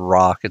solid as a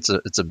rock.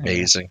 It's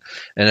amazing,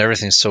 and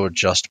everything's so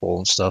adjustable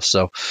and stuff.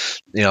 So,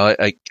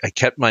 I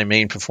kept my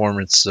main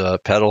performance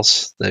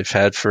pedals they've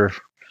had for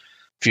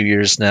few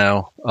years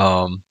now.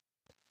 I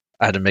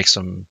had to make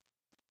some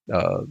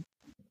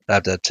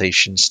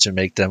adaptations to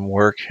make them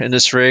work in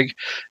this rig,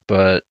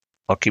 but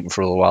I'll keep them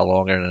for a little while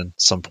longer, and at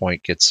some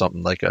point get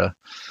something like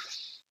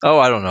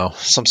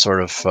some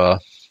sort of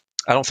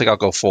I don't think I'll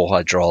go full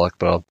hydraulic,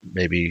 but I'll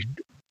maybe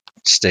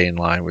stay in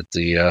line with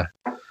the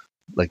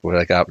like what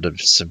I got with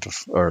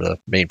the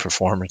main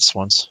performance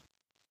ones.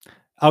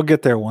 I'll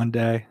get there one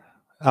day.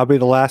 I'll be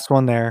the last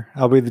one there.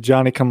 I'll be the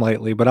Johnny come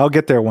lately, but I'll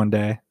get there one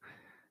day.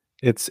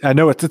 I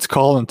know it's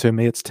calling to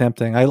me. It's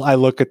tempting. I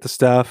look at the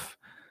stuff.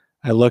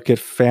 I look at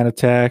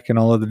Fanatec and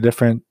all of the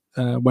different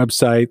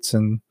websites,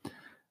 and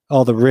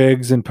all the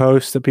rigs and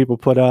posts that people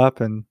put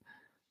up, and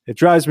it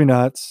drives me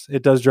nuts.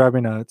 It does drive me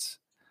nuts.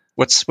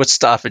 What's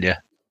stopping you?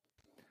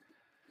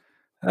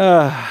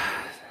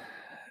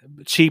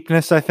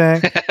 Cheapness, I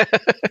think.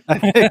 I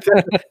think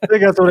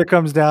that's what it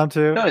comes down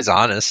to. No, he's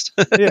honest.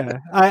 Yeah.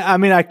 I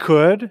mean, I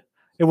could.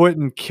 It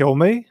wouldn't kill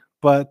me,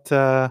 but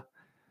I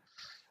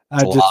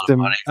just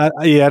am. I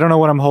don't know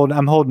what I'm holding.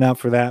 I'm holding out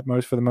for that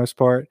for the most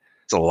part.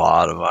 It's a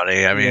lot of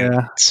money. I mean,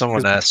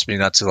 someone asked me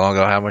not too long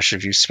ago, how much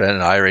have you spent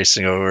in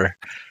iRacing over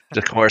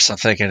the course? I'm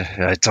thinking,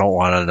 I don't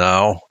want to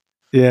know.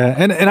 Yeah,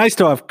 and I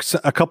still have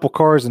a couple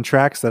cars and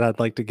tracks that I'd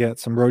like to get,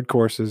 some road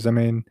courses. I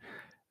mean,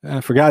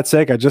 for God's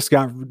sake, I just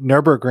got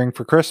Nürburgring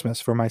for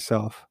Christmas for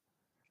myself.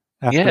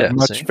 After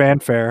much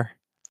fanfare.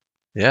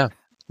 Yeah,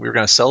 we were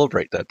going to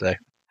celebrate that day.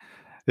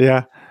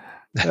 Yeah.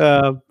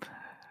 So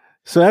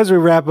as we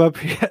wrap up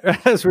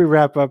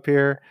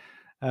here,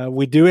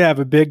 we do have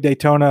a big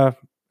Daytona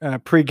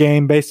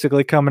pregame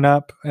basically coming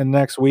up in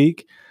next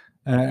week,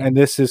 and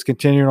this is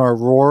continuing our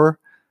roar.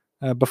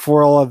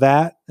 Before all of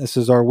that, this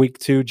is our week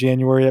 2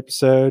 January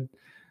episode.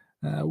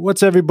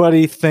 What's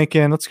everybody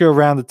thinking? Let's go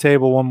around the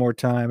table one more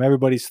time.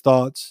 Everybody's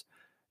thoughts.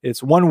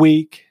 It's 1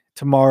 week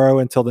tomorrow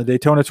until the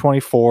Daytona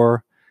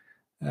 24.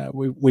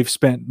 We've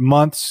spent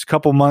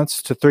couple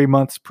months to 3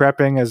 months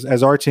prepping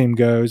as our team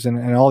goes,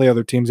 and all the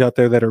other teams out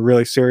there that are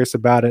really serious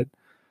about it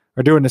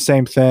are doing the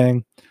same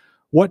thing.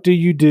 What do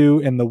you do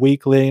in the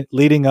week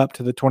leading up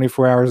to the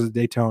 24 hours of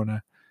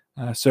Daytona?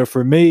 So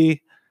for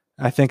me,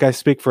 I think I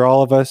speak for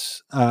all of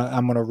us.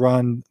 I'm going to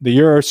run the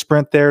Euro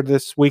Sprint there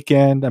this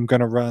weekend. I'm going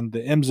to run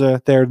the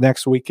IMSA there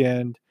next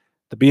weekend,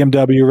 the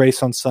BMW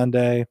race on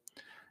Sunday.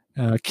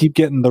 Keep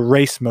getting the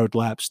race mode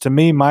laps. To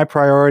me, my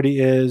priority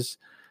is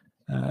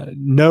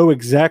know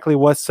exactly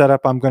what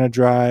setup I'm going to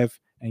drive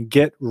and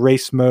get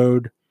race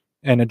mode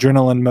and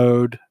adrenaline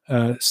mode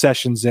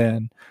sessions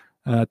in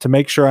to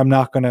make sure I'm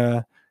not going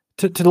to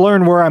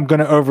learn where I'm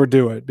going to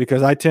overdo it,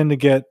 because I tend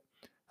to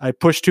I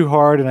push too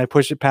hard and I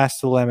push it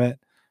past the limit,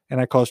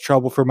 and I cause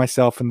trouble for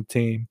myself and the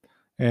team.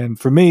 And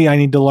for me, I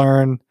need to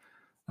learn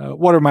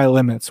what are my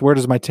limits? Where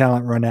does my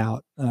talent run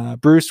out?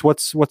 Bruce,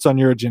 what's on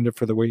your agenda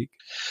for the week?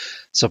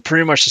 So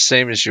pretty much the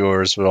same as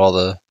yours with all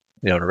the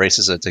the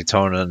races at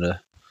Daytona and the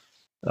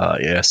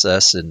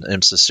ESS and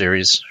IMSA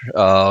series.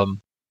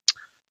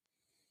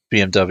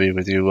 BMW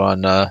with you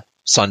on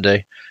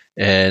Sunday,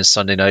 and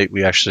Sunday night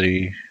we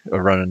actually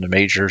are running the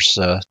majors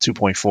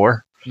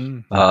 2.4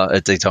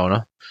 at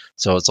Daytona.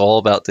 So it's all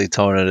about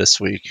Daytona this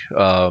week.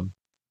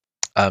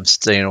 I'm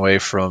staying away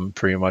from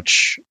pretty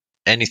much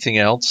anything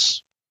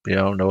else,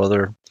 no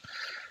other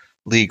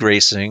league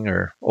racing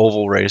or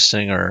oval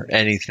racing or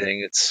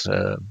anything. It's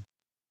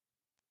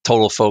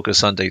total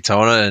focus on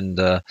Daytona, and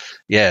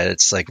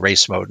it's like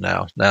race mode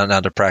now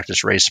to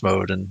practice race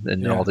mode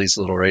and all these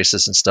little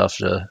races and stuff.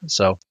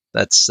 So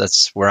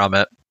that's where I'm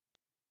at.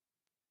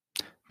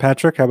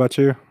 Patrick, how about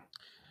you?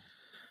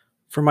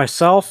 For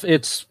myself,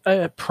 it's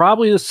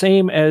probably the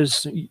same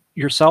as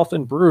yourself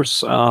and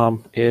Bruce.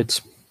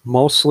 It's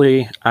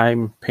mostly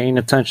I'm paying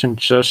attention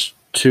just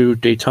to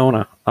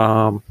Daytona.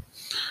 Last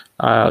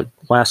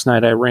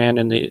night I ran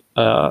in the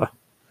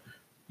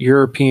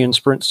European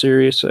Sprint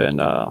Series and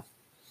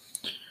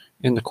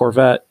in the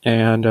Corvette,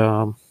 and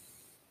along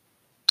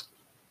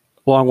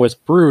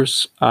with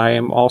Bruce, I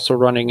am also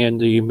running in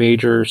the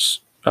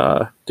majors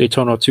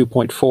Daytona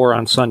 2.4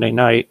 on Sunday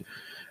night.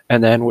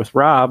 And then with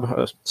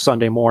Rob,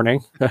 Sunday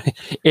morning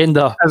in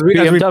the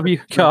BMW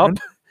Cup,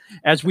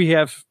 as we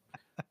have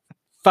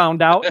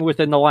found out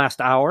within the last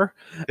hour.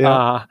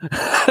 Yeah.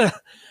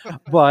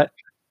 But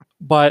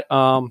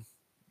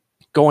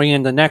going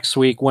into next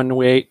week when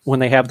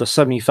they have the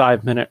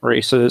 75-minute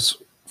races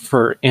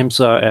for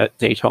IMSA at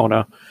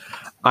Daytona,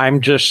 I'm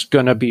just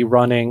going to be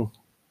running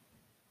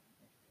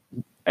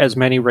as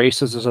many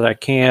races as I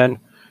can,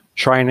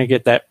 trying to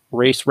get that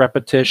race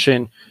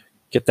repetition,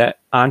 get that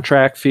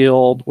on-track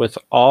field with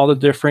all the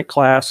different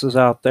classes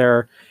out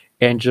there,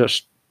 and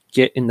just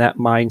get in that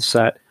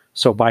mindset.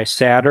 So by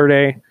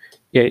Saturday,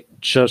 it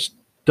just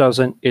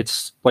doesn't,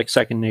 it's like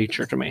second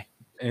nature to me.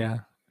 Yeah.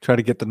 Try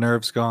to get the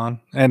nerves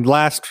gone. And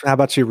last, how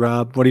about you,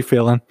 Rob? What are you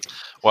feeling?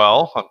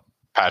 Well,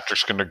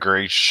 Patrick's going to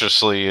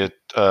graciously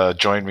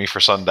join me for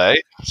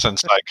Sunday,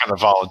 since I kind of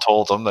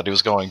voluntold him that he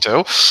was going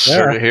to.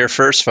 Heard it here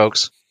first,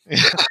 folks.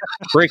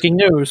 Breaking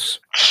news.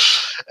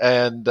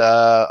 And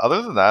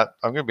other than that,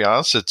 I'm going to be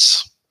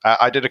honest.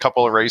 I did a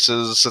couple of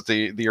races at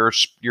the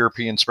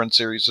European Sprint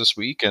Series this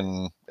week,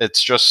 and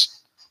it's just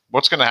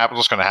what's going to happen.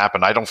 What's going to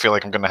happen? I don't feel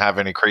like I'm going to have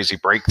any crazy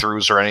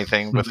breakthroughs or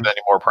anything with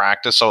any more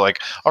practice. So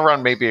I'll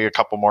run maybe a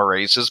couple more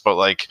races, but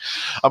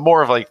I'm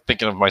more of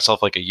thinking of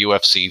myself like a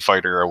UFC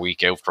fighter a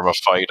week out from a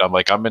fight.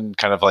 I'm in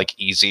kind of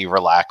easy,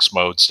 relax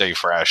mode, stay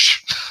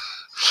fresh.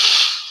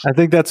 I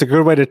think that's a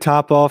good way to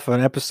top off an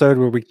episode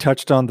where we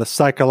touched on the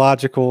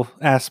psychological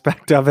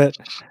aspect of it.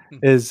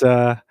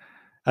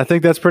 I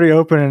think that's pretty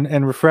open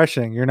and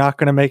refreshing. You're not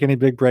going to make any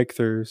big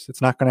breakthroughs.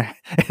 It's not going to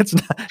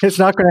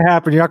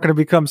happen. You're not going to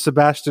become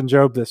Sebastian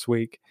Job this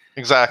week.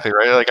 Exactly,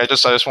 right? Like I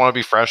just want to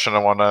be fresh, and I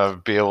want to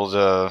be able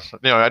to,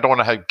 I don't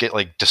want to get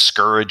like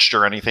discouraged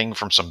or anything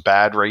from some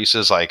bad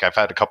races. Like I've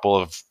had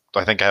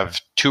I think I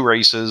have 2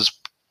 races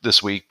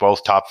this week,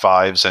 both top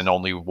 5s, and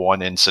only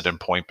 1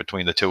 incident point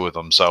between the 2 of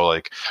them. So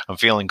like I'm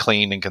feeling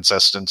clean and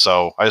consistent.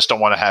 So I just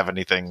don't want to have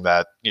anything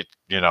that, I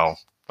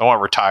want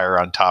to retire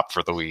on top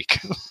for the week.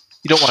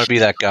 You don't want to be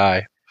that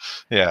guy.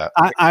 Yeah.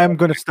 I'm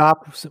going to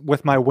stop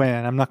with my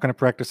win. I'm not going to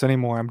practice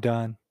anymore. I'm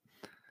done.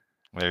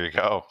 There you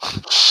go.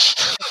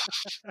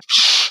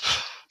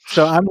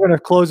 So I'm going to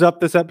close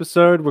up this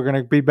episode. We're going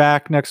to be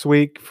back next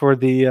week for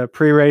the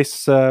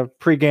pre-race,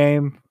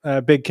 pre-game,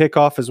 big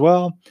kickoff as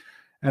well.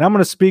 And I'm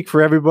going to speak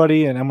for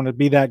everybody, and I'm going to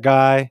be that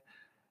guy.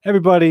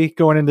 Everybody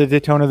going into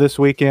Daytona this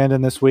weekend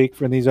and this week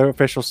for these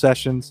official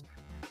sessions,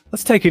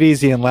 let's take it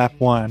easy in lap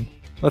 1.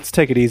 Let's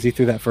take it easy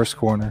through that first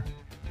corner.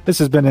 This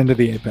has been Into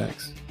the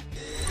Apex.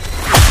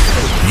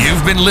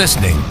 You've been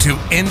listening to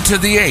Into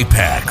the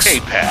Apex.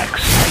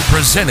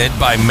 Presented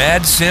by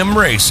Mad Sim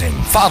Racing.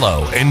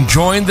 Follow and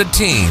join the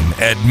team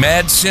at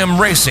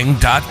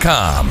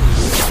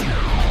madsimracing.com.